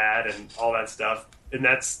by his dad, and all that stuff. And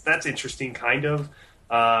that's interesting, kind of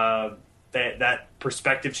that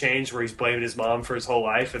perspective change where he's blaming his mom for his whole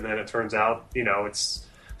life, and then it turns out, it's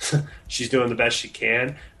she's doing the best she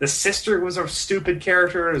can. The sister was a stupid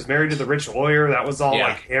character. It was married to the rich lawyer. That was all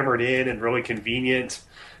hammered in and really convenient.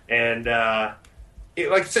 And like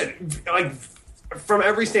I said, from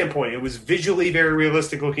every standpoint, it was visually very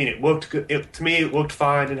realistic looking. It looked good. To me, it looked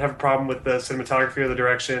fine. Didn't have a problem with the cinematography or the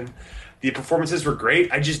direction. The performances were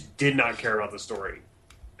great. I just did not care about the story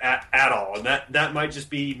at all. And that might just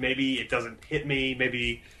be maybe it doesn't hit me.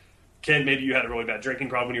 Maybe, Ken, maybe you had a really bad drinking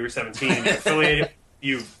problem when you were 17 and you're affiliated.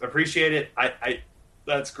 You appreciate it. I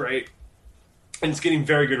that's great. And it's getting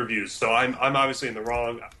very good reviews. So I'm obviously in the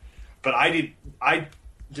wrong. But I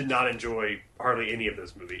did not enjoy hardly any of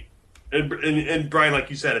this movie. And Brian, like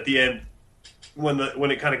you said, at the end, when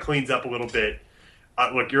it kind of cleans up a little bit,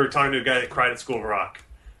 look, you're talking to a guy that cried at School of Rock,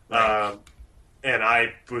 right. And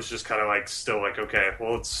I was just kind of still okay,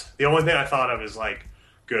 well, it's the only thing I thought of is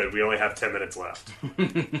good, we only have 10 minutes left.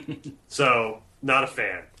 So not a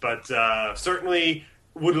fan, but certainly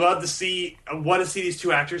would love to want to see these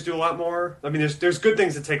two actors do a lot more. I mean, there's good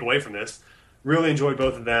things to take away from this. Really enjoyed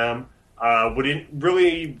both of them. Would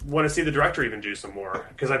really want to see the director even do some more,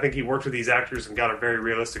 because I think he worked with these actors and got a very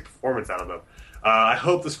realistic performance out of them. I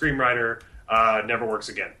hope the screenwriter never works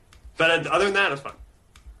again. But other than that, it was fun.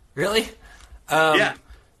 Really? Yeah.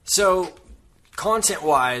 So,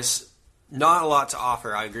 content-wise, not a lot to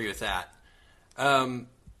offer. I agree with that.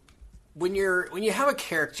 When you have a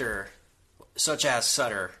character such as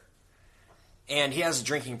Sutter, and he has a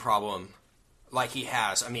drinking problem like he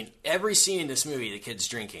has. I mean, every scene in this movie, the kid's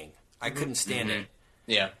drinking. I couldn't stand it.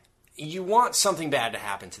 Yeah. You want something bad to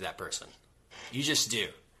happen to that person. You just do.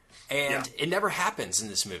 And it never happens in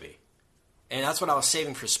this movie. And that's what I was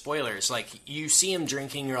saving for spoilers. Like, you see him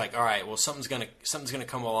drinking, you're like, all right, well, something's gonna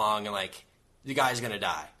come along, and, like, the guy's gonna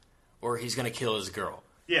die. Or he's gonna kill his girl.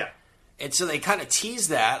 Yeah. And so they kind of tease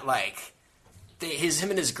that, like, him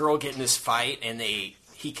and his girl get in this fight, and he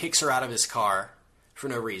kicks her out of his car for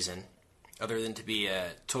no reason, other than to be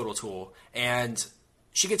a total tool. And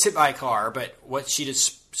she gets hit by a car, but she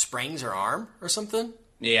just sprains her arm or something?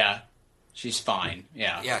 Yeah. She's fine.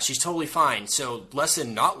 Yeah. Yeah, she's totally fine. So,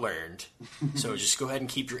 lesson not learned. So just go ahead and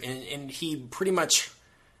keep your... And he pretty much...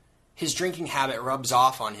 His drinking habit rubs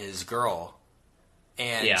off on his girl.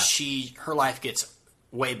 And her life gets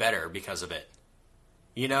way better because of it.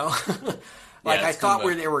 You know? I thought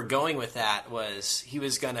where they were going with that was he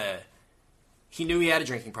knew he had a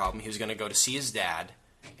drinking problem. He was going to go to see his dad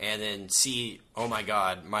and then see, oh my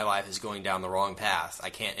God, my life is going down the wrong path. I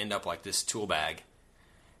can't end up like this tool bag.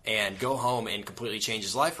 And go home and completely change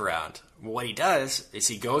his life around. What he does is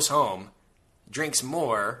he goes home, drinks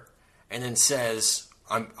more, and then says,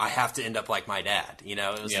 I have to end up like my dad. You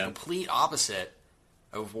know, it was the complete opposite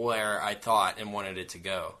of where I thought and wanted it to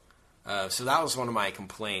go. So that was one of my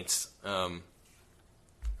complaints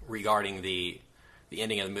regarding the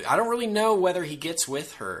ending of the movie. I don't really know whether he gets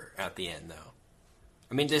with her at the end, though.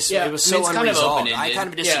 I mean, it was so unresolved. I kind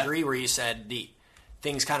of disagree where you said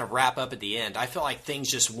things kind of wrap up at the end. I feel like things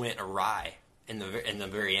just went awry in the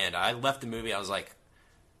very end. I left the movie, I was like,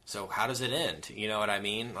 so how does it end? You know what I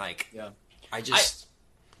mean? Like,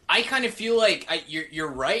 I kind of feel like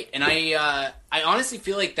you're right, and I honestly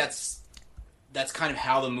feel like that's kind of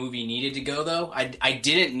how the movie needed to go, though. I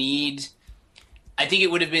didn't need... I think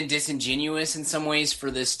it would have been disingenuous in some ways for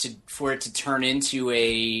it to turn into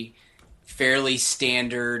a fairly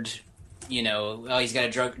standard, you know, he's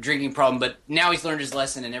got a drinking problem, but now he's learned his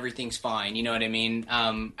lesson and everything's fine. You know what I mean?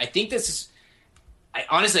 I think this is...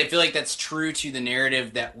 I feel like that's true to the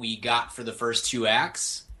narrative that we got for the first two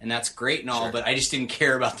acts, and that's great and all, but I just didn't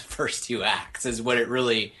care about the first two acts as what it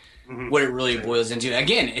really boils into.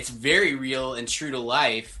 Again, it's very real and true to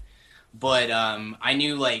life, but I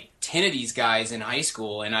knew like 10 of these guys in high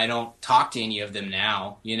school, and I don't talk to any of them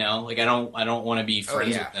now, you know? Like, I don't want to be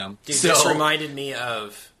friends with them. Dude, this reminded me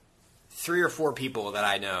of 3 or 4 people that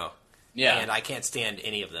I know, and I can't stand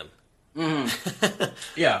any of them.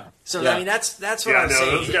 Mm-hmm. Yeah. So I mean, that's what I'm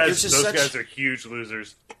saying. Those guys are huge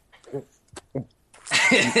losers.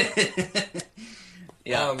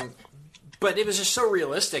 But it was just so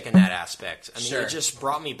realistic in that aspect. I mean, it just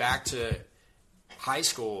brought me back to high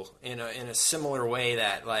school in a similar way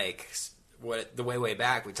that like the way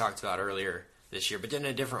back we talked about earlier this year, but in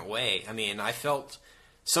a different way. I mean, I felt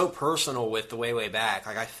so personal with the way back.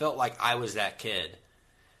 Like I felt like I was that kid,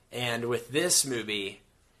 and with this movie,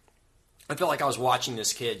 I felt like I was watching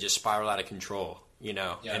this kid just spiral out of control, you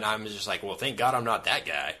know? Yeah. And I'm just like, well, thank God I'm not that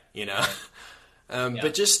guy, you know?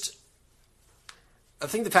 But just, I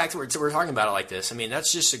think the fact that we're talking about it like this, I mean,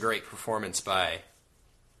 that's just a great performance by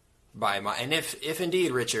and if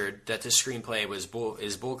indeed, Richard, that this screenplay is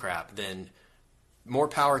bullcrap, then more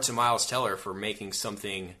power to Miles Teller for making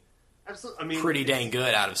something pretty dang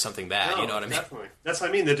good out of something bad, you know what I mean? Definitely. That's what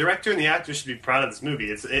I mean. The director and the actor should be proud of this movie.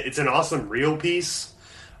 It's an awesome reel piece.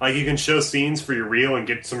 Like, you can show scenes for your reel and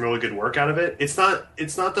get some really good work out of it. It's not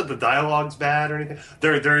that the dialogue's bad or anything.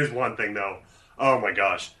 There is one thing, though. Oh, my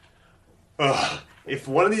gosh. Ugh. If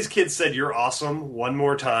one of these kids said, "You're awesome," one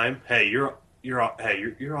more time, hey, you're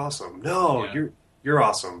awesome. No, you're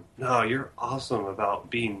awesome. No, you're awesome about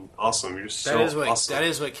being awesome. You're so awesome. That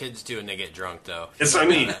is what kids do when they get drunk, though. It's, I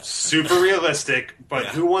mean, super realistic, but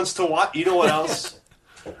who wants to watch? You know what else?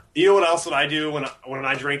 You know what else that I do when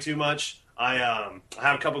I drink too much? I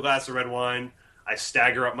have a couple glasses of red wine, I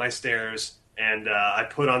stagger up my stairs, and I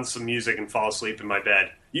put on some music and fall asleep in my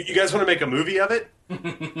bed. You guys want to make a movie of it?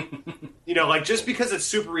 You know, like, just because it's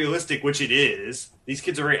super realistic, which it is, these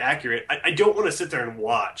kids are very accurate, I don't want to sit there and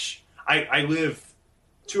watch. I live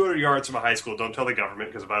 200 yards from a high school. Don't tell the government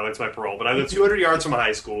because it violates my parole, but I live 200 yards from a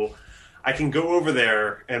high school. I can go over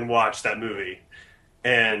there and watch that movie.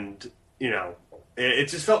 And, you know, it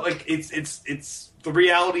just felt like it's the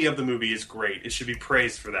reality of the movie is great. It should be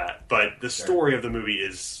praised for that. But the story of the movie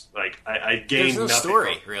is, like, I gained nothing. There's no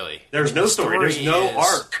story, really. There's no story. There's no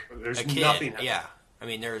arc. There's nothing. Yeah. I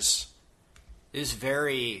mean, it's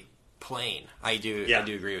very plain. I do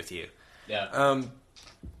agree with you. Yeah.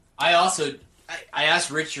 I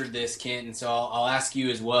asked Richard this, Kent, and so I'll ask you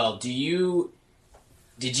as well. Do you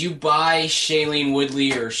did you buy Shailene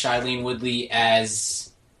Woodley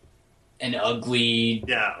as an ugly,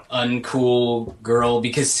 uncool girl?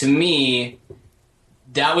 Because to me,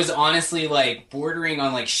 that was honestly like bordering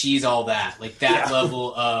on like She's All That, like that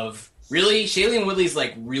level of really. Shailene Woodley's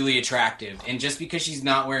like really attractive, and just because she's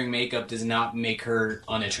not wearing makeup does not make her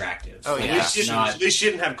unattractive. Oh like, yeah, they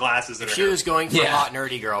shouldn't have glasses in her If she hair. was going for a hot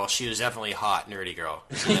nerdy girl, she was definitely a hot nerdy girl.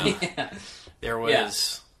 You know? There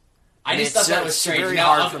was. I just thought that was strange. Very Now,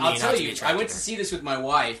 hard for me I'll not tell to you, be attracted I went to to her. see this with my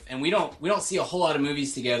wife, and we don't see a whole lot of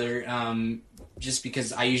movies together. Just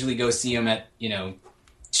because I usually go see them at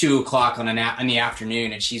 2:00 in the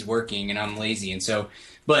afternoon, and she's working, and I'm lazy, and so.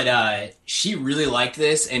 But she really liked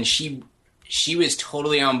this, and she was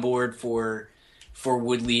totally on board for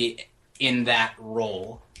Woodley in that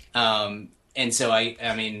role. And so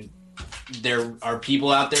I mean, there are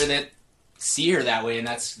people out there that see her that way, and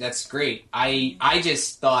that's great. I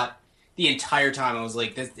just thought the entire time I was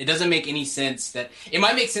like, it doesn't make any sense that it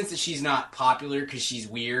might make sense that she's not popular because she's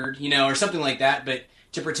weird, or something like that. But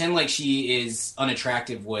to pretend like she is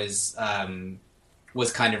unattractive was kind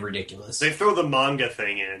of ridiculous. They throw the manga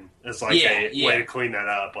thing in as like a way to clean that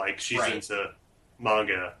up. Like she's into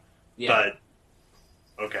manga, but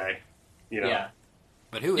okay, Yeah.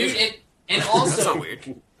 But who is it? And also, that's so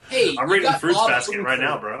weird. Hey, I'm reading Fruits Basket right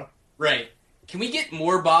now, bro. Right. Can we get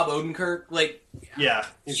more Bob Odenkirk? Like, yeah,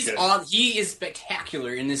 he is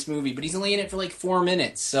spectacular in this movie, but he's only in it for like 4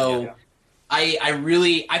 minutes. So,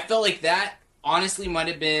 I felt like that honestly might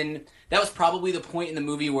have been. That was probably the point in the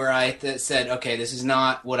movie where I said, okay, this is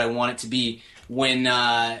not what I want it to be. When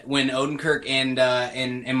Odenkirk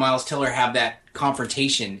and Miles Teller have that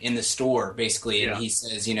confrontation in the store, basically, and he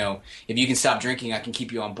says, if you can stop drinking, I can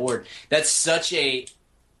keep you on board. That's such a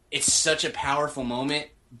powerful moment,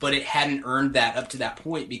 but it hadn't earned that up to that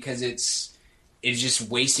point because it's just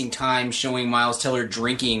wasting time showing Miles Teller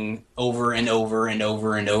drinking over and over and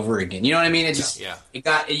over and over again. You know what I mean? It just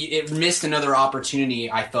it missed another opportunity,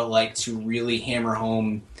 I felt like, to really hammer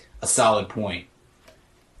home a solid point.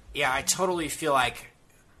 Yeah, I totally feel like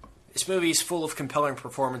this movie's full of compelling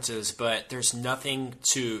performances, but there's nothing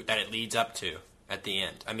that it leads up to at the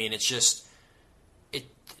end. I mean, it's just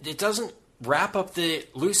it doesn't wrap up the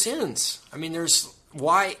loose ends. I mean,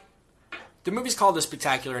 the movie's called The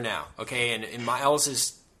Spectacular Now, okay? And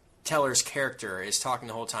Miles Teller's character is talking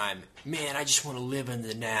the whole time, man, I just want to live in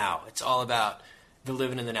the now. It's all about the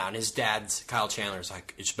living in the now. And his dad's, Kyle Chandler's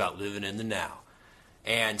like, it's about living in the now.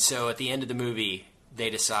 And so at the end of the movie, they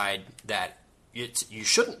decide that you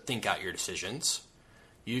shouldn't think out your decisions.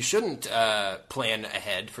 You shouldn't plan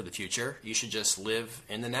ahead for the future. You should just live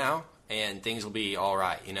in the now, and things will be all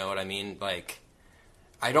right. You know what I mean? Like,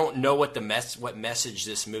 I don't know what message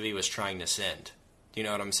this movie was trying to send. Do you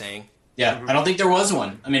know what I'm saying? Yeah, I don't think there was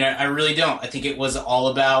one. I mean, I really don't. I think it was all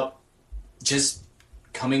about just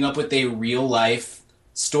coming up with a real-life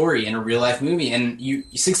story in a real-life movie. And you're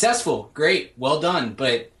successful. Great. Well done.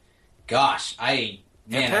 But, gosh,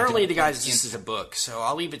 apparently the guys, this is a book, so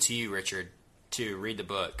I'll leave it to you, Richard, to read the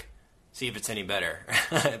book. See if it's any better.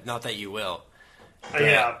 Not that you will.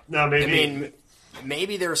 But, no, maybe. I mean,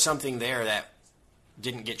 maybe there was something there that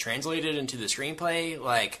didn't get translated into the screenplay.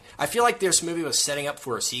 Like, I feel like this movie was setting up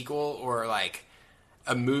for a sequel, or like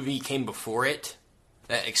a movie came before it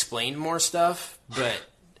that explained more stuff. But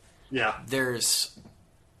I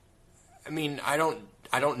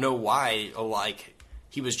don't know why like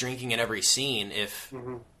he was drinking in every scene if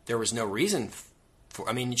there was no reason for.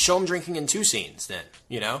 I mean, show him drinking in 2 scenes then,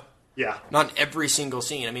 Yeah. Not every single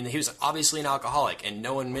scene. I mean, he was obviously an alcoholic, and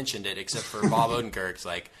no one mentioned it except for Bob Odenkirk. It's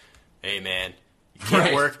like, hey man,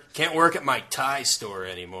 you can't work at my Thai store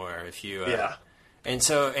anymore if you. And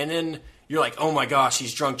then you're like, oh my gosh,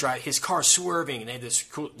 he's drunk driving. His car's swerving, and they have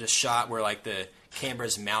this shot where like the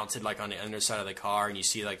camera's mounted like on the underside of the car, and you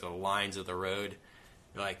see like the lines of the road.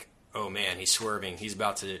 You're like, oh man, he's swerving. He's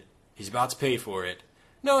about to pay for it.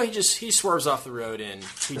 No, he swerves off the road and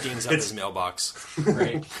he dings up his mailbox.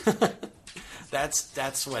 Right.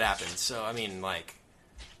 That's what happened. So I mean, like,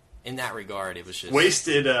 in that regard, it was just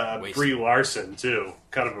wasted. Brie Larson too,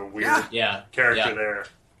 kind of a weird character there.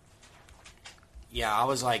 Yeah, I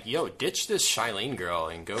was like, yo, ditch this Shailene girl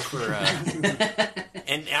and go for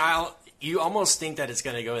and you almost think that it's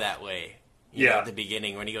gonna go that way. You know, at the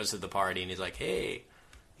beginning when he goes to the party and he's like, hey,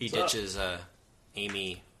 he ditches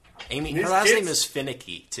Amy. Her last name is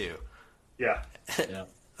Finicky too. Yeah.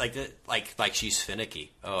 like she's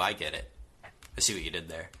finicky. Oh, I get it. I see what you did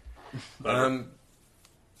there.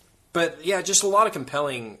 But yeah, just a lot of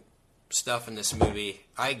compelling stuff in this movie.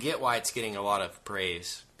 I get why it's getting a lot of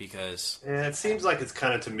praise because it seems like it's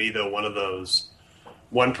kind of, to me though, one of those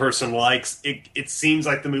one person likes. It seems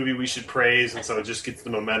like the movie we should praise, and so it just gets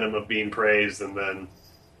the momentum of being praised, and then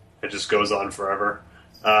it just goes on forever.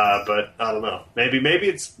 But I don't know. Maybe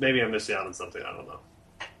I'm missing out on something. I don't know.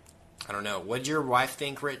 I don't know. What did your wife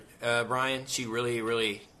think, Brian? She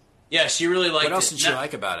really... Yeah, she really liked it. What else did she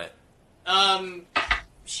like about it?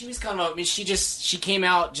 She was kind of... I mean, she came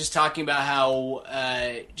out just talking about how...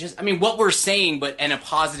 what we're saying, but in a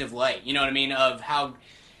positive light. You know what I mean? Of how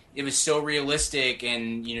it was so realistic,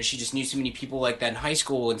 and, you know, she just knew so many people like that in high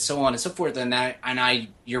school, and so on and so forth. And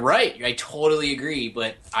you're right. I totally agree,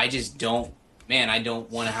 but I just don't... Man, I don't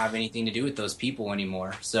want to have anything to do with those people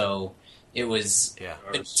anymore. So... It was,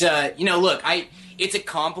 look, it's a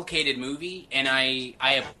complicated movie, and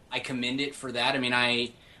I commend it for that. I mean,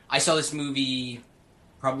 I saw this movie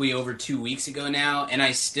probably over 2 weeks ago now, and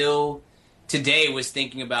I still today was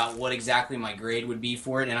thinking about what exactly my grade would be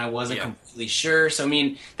for it, and I wasn't completely sure. So I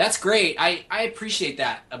mean, that's great. I appreciate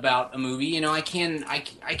that about a movie. You know, I can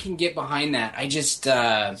get behind that. I just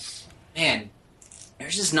man,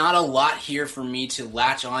 there's just not a lot here for me to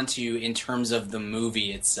latch onto in terms of the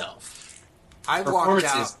movie itself. I walked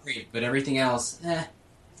out, is great, but everything else,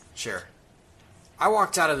 Sure. I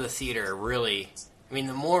walked out of the theater really. I mean,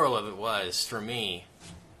 the moral of it was, for me,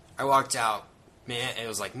 I walked out. Man, it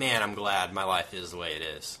was like, man, I'm glad my life is the way it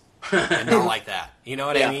is, and not like that. You know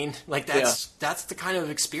what I mean? Like that's the kind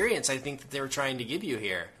of experience I think that they were trying to give you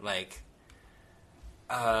here. Like,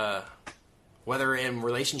 whether in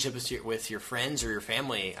relationship with your friends or your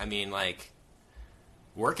family, I mean, like,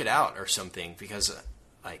 work it out or something, because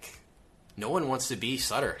like. No one wants to be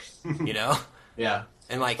Sutter, you know? Yeah.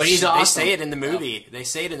 And, like, but he's awesome. They say it in the movie. They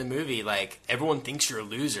say it in the movie, like, everyone thinks you're a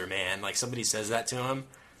loser, man. Like, somebody says that to him,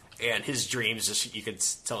 and his dreams just, you could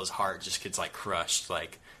tell his heart just gets, like, crushed.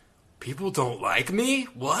 Like, people don't like me?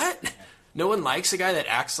 What? No one likes a guy that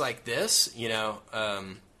acts like this, you know?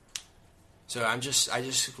 So I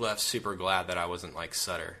just left super glad that I wasn't like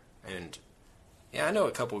Sutter. And, yeah, I know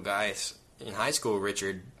a couple guys in high school,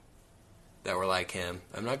 Richard, that were like him.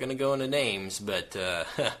 I'm not going to go into names, but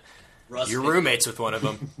you're roommates with one of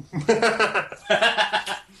them.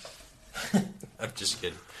 I'm just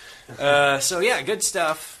kidding. So, yeah, good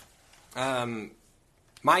stuff.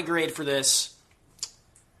 My grade for this,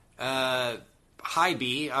 high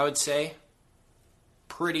B, I would say.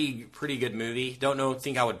 Pretty good movie.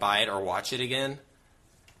 Think I would buy it or watch it again.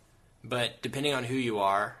 But depending on who you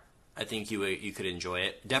are, I think you could enjoy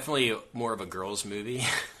it. Definitely more of a girls' movie.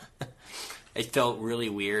 It felt really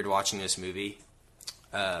weird watching this movie.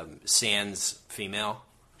 Sans female.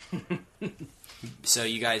 So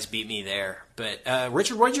you guys beat me there. But,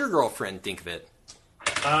 Richard, what did your girlfriend think of it?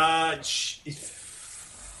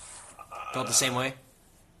 Felt the same way?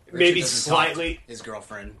 Maybe slightly. His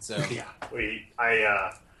girlfriend, so. Yeah.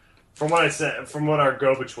 From what our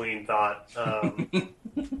go-between thought,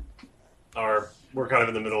 we're kind of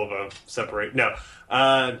in the middle of a separate. No,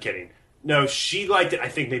 I'm kidding. No, she liked it. I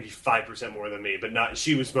think maybe 5% more than me, but not.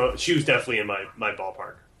 She was definitely in my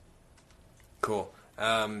ballpark. Cool.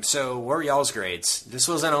 So, what were y'all's grades? This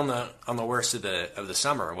wasn't on the worst of the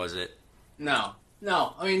summer, was it? No.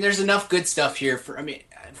 I mean, there's enough good stuff here for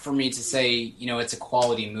me to say, you know, it's a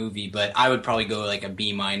quality movie, but I would probably go like a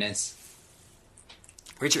B-.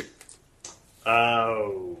 Richard.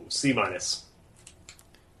 Oh, C-.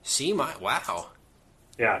 C-. Wow.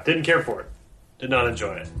 Yeah, didn't care for it. Did not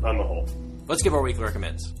enjoy it, on the whole. Let's give our weekly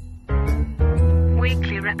recommends.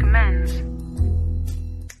 Weekly recommends.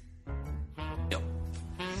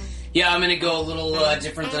 Yeah, I'm going to go a little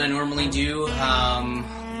different than I normally do.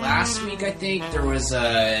 Last week, I think, there was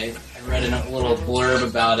I read a little blurb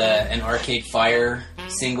about an Arcade Fire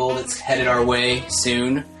single that's headed our way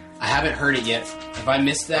soon. I haven't heard it yet. Have I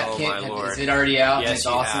missed that, Kent? Is it already out? Yes, it's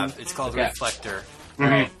you awesome. have. It's called Reflector.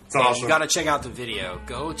 Mm-hmm. It's awesome. You got to check out the video.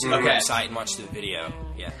 Go to the website and watch the video.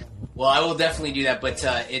 Yeah. Well, I will definitely do that, but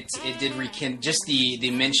it did rekindle. Just the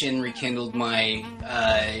mention rekindled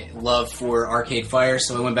my love for Arcade Fire,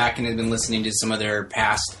 so I went back and have been listening to some of their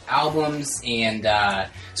past albums, and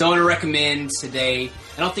so I want to recommend today.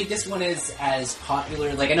 I don't think this one is as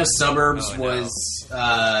popular. Like, I know Suburbs was,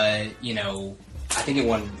 you know, I think it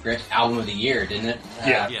won Album of the Year, didn't it?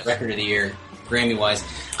 Yeah. Record of the Year, Grammy-wise.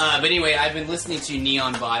 But anyway, I've been listening to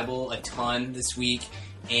Neon Bible a ton this week.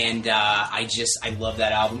 And I love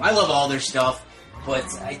that album. I love all their stuff, but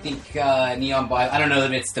I think Neon Bible, I don't know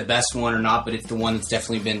if it's the best one or not, but it's the one that's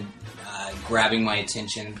definitely been grabbing my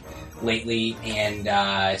attention lately.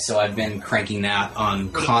 And so I've been cranking that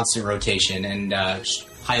on constant rotation and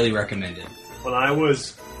highly recommended. When I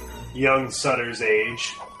was young Sutter's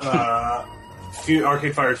age,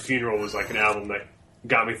 Arcade Fire's Funeral was like an album that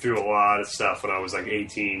got me through a lot of stuff when I was like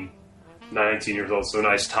 18, 19 years old. So a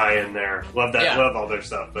nice tie-in there. Love that. Yeah. Love all their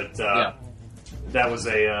stuff. But that was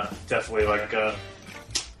a definitely like a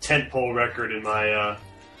tentpole record in my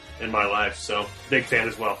life. So big fan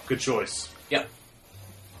as well. Good choice. Yep.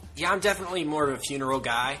 Yeah, I'm definitely more of a funeral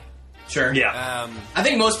guy. Sure. Yeah. I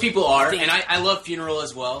think most people are, and I love funeral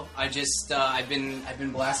as well. I just I've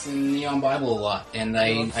been blasting Neon Bible a lot, and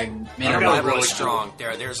Neon got Bible really is strong.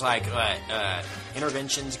 There's like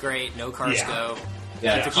Intervention's great. No Cars Go.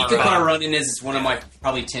 Yeah, Keep the Car Running is one of my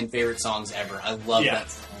probably 10 favorite songs ever. I love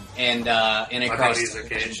that song, and In a Christ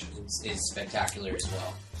is spectacular as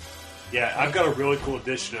well. Yeah, I've got a really cool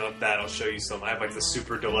edition of that. I'll show you some. I have like the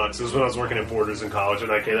super deluxe. It was when I was working at Borders in college when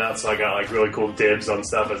that came out, so I got like really cool dibs on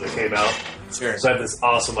stuff as it came out. Sure. So I have this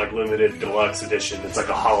awesome like limited deluxe edition. It's like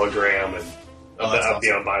a hologram and of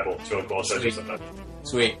Neon Bible. It's really cool. I'll show you sometime.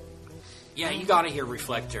 Sweet. Yeah, you gotta hear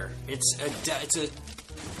Reflector. It's a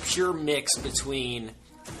pure mix between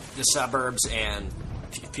the Suburbs and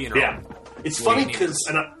funeral. Yeah, it's funny because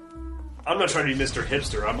I'm not trying to be Mr.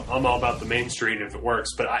 Hipster. I'm all about the main street if it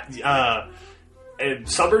works. But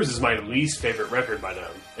Suburbs is my least favorite record by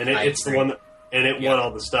them, and it's the one that, and it won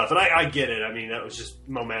all the stuff. And I get it. I mean, that was just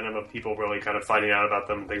momentum of people really kind of finding out about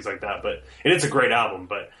them and things like that. And it's a great album.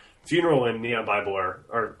 But Funeral and Neon Bible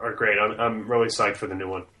are great. I'm really psyched for the new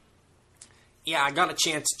one. Yeah, I got a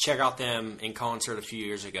chance to check out them in concert a few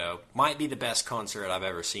years ago. Might be the best concert I've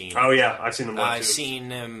ever seen. Oh yeah, I've seen them one too. I've seen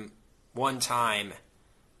them one time.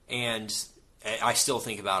 And I still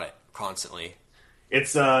think about it constantly.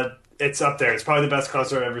 It's up there. It's probably the best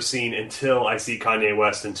concert I've ever seen until I see Kanye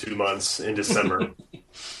West in 2 months in December.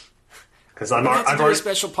 Because I've already a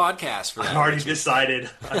special podcast for that. I've already decided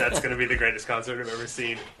that's going to be the greatest concert I've ever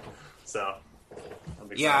seen. So,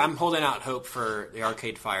 I'm holding out hope for the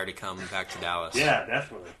Arcade Fire to come back to Dallas. Yeah,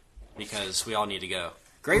 definitely. Because we all need to go.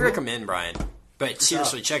 Great recommend, Brian. But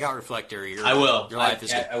seriously, check out Reflector. I will. Your life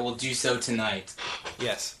is good. I will do so tonight.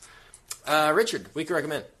 Yes. Richard, we can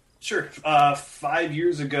recommend. Sure. 5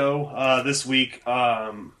 years ago, this week,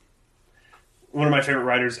 one of my favorite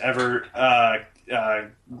writers ever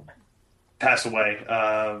passed away,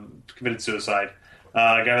 committed suicide.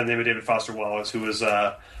 A guy by the name of David Foster Wallace, who was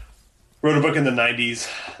wrote a book in the 90s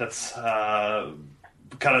that's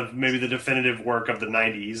kind of maybe the definitive work of the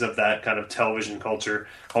 90s of that kind of television culture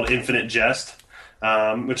called Infinite Jest,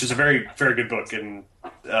 which is a very, very good book and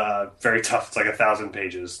very tough. It's like 1,000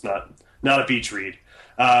 pages, not a beach read.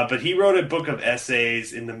 But he wrote a book of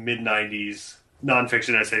essays in the mid-90s,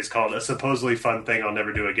 nonfiction essays called A Supposedly Fun Thing I'll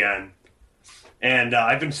Never Do Again. And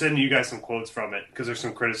I've been sending you guys some quotes from it because there's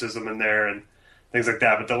some criticism in there and things like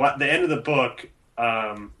that. But the end of the book,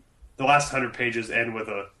 the last 100 pages end with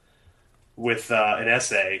an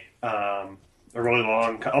essay, a really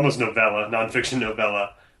long, almost novella, nonfiction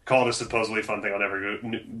novella, called A Supposedly Fun Thing I'll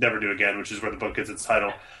Never Do Again, which is where the book gets its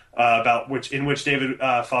title, in which David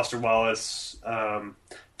Foster Wallace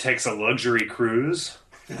takes a luxury cruise.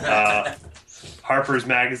 Harper's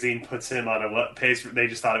Magazine puts him on a pace. They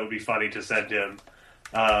just thought it would be funny to send him,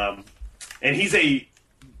 and he's like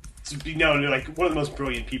one of the most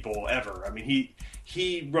brilliant people ever. I mean,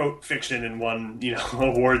 he wrote fiction and won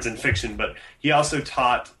awards in fiction, but he also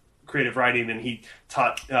taught creative writing, and he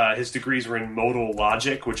taught his degrees were in modal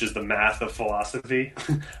logic, which is the math of philosophy.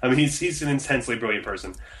 I mean, he's an intensely brilliant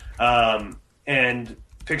person, and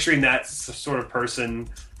picturing that sort of person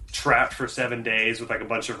trapped for 7 days with like a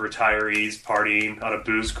bunch of retirees partying on a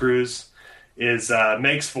booze cruise is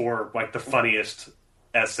makes for like the funniest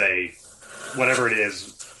essay, whatever it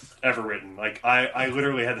is, ever written. Like I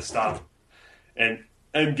literally had to stop and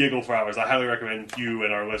giggle for hours. I highly recommend you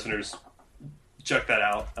and our listeners check that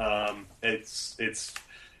out. It's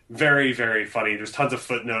very, very funny. There's tons of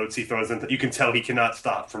footnotes he throws in. You can tell he cannot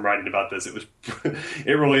stop from writing about this.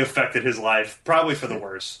 It really affected his life, probably for the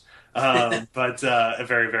worse. But a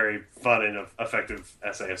very, very fun and effective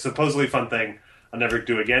essay. A Supposedly Fun Thing I'll Never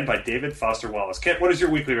Do Again by David Foster Wallace. Kent, what is your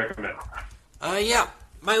weekly recommend?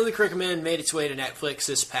 My weekly recommend made its way to Netflix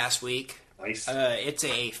this past week. Nice. It's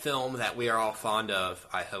a film that we are all fond of,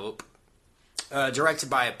 I hope. Directed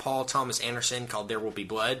by Paul Thomas Anderson, called There Will Be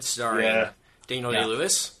Blood, starring Daniel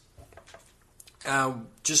Day-Lewis.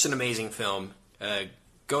 Just an amazing film.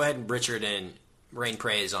 Go ahead, Richard, and rain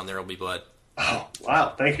praise on There Will Be Blood. Oh,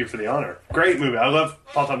 wow. Thank you for the honor. Great movie. I love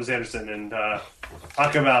Paul Thomas Anderson, and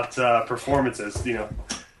talk about performances.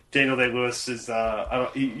 Daniel Day-Lewis is,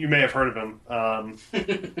 you may have heard of him.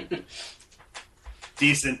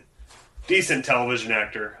 Decent television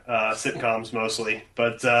actor, sitcoms mostly,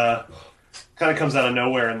 but kind of comes out of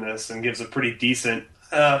nowhere in this and gives a pretty decent,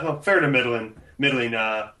 fair to middling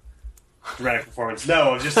dramatic performance.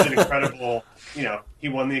 No, just an incredible. You know, he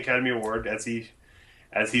won the Academy Award as he's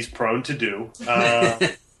prone to do for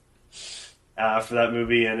that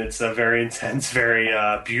movie, and it's a very intense, very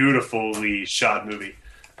beautifully shot movie.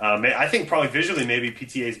 I think probably visually maybe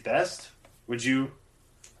PTA's best. Would you?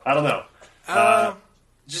 I don't know.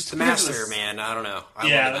 Just The Master, man. I don't know. The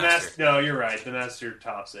Master. No, you're right. The Master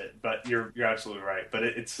tops it, but you're absolutely right. But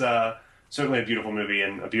it's certainly a beautiful movie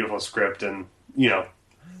and a beautiful script, and you know,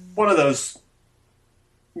 one of those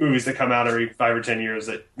movies that come out every 5 or 10 years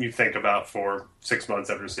that you think about for 6 months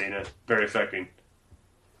after seeing it. Very affecting.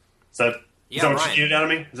 Is that what you needed out of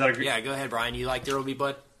me? Is that yeah, go ahead, Brian. You like There Will Be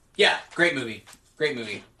Blood? Yeah, great movie. Great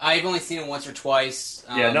movie. I've only seen it once or twice.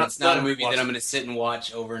 It's not a movie that I'm going to sit and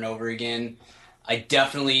watch over and over again. I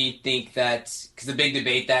definitely think that, because the big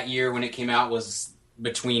debate that year when it came out was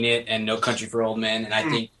between it and No Country for Old Men,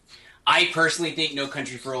 and I personally think No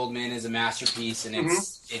Country for Old Men is a masterpiece, and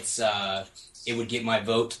it would get my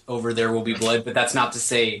vote over There Will Be Blood, but that's not to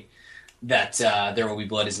say that There Will Be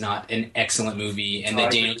Blood is not an excellent movie, and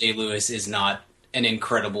that Daniel Day-Lewis is not an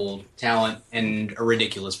incredible talent and a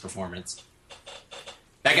ridiculous performance.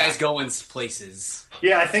 That guy's going places.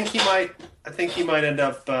 Yeah, I think he might end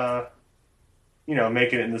up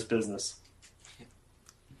making it in this business.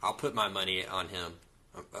 I'll put my money on him.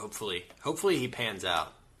 Hopefully he pans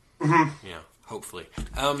out. Mm-hmm. Yeah, hopefully.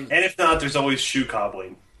 And if not, there's always shoe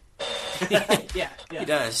cobbling. Yeah. He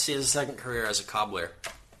does. He has a second career as a cobbler.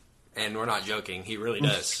 And we're not joking. He really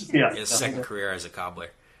does. Yeah. He has a second career as a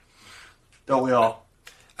cobbler. Don't we all?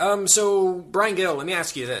 So, Brian Gill, let me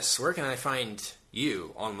ask you this. Where can I find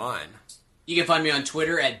you online? You can find me on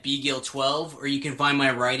Twitter at bgill12, or you can find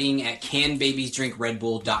my writing at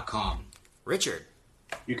canbabiesdrinkredbull.com. Richard.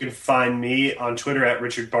 You can find me on Twitter at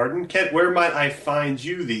Richard Barton. Kent, where might I find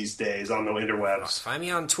you these days on the interwebs? Find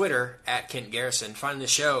me on Twitter at Kent Garrison. Find the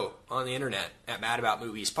show on the internet at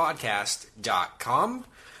madaboutmoviespodcast.com.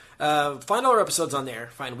 Find all our episodes on there.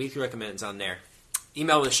 Find weekly recommends on there.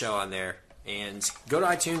 Email the show on there. And go to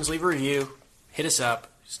iTunes, leave a review, hit us up,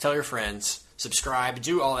 just tell your friends, subscribe,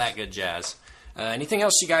 do all that good jazz. Anything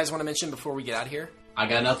else you guys want to mention before we get out of here? I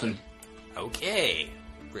got nothing. Okay.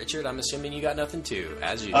 Richard, I'm assuming you got nothing too,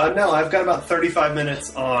 as usual. No, I've got about 35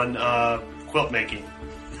 minutes on quilt making.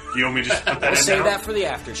 Do you want me to just put that in We'll save now? that for the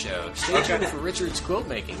after show. Stay tuned for Richard's quilt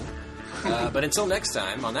making. But until next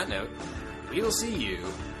time, on that note, we will see you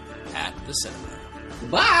at the cinema.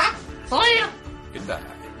 Bye! See ya! Goodbye.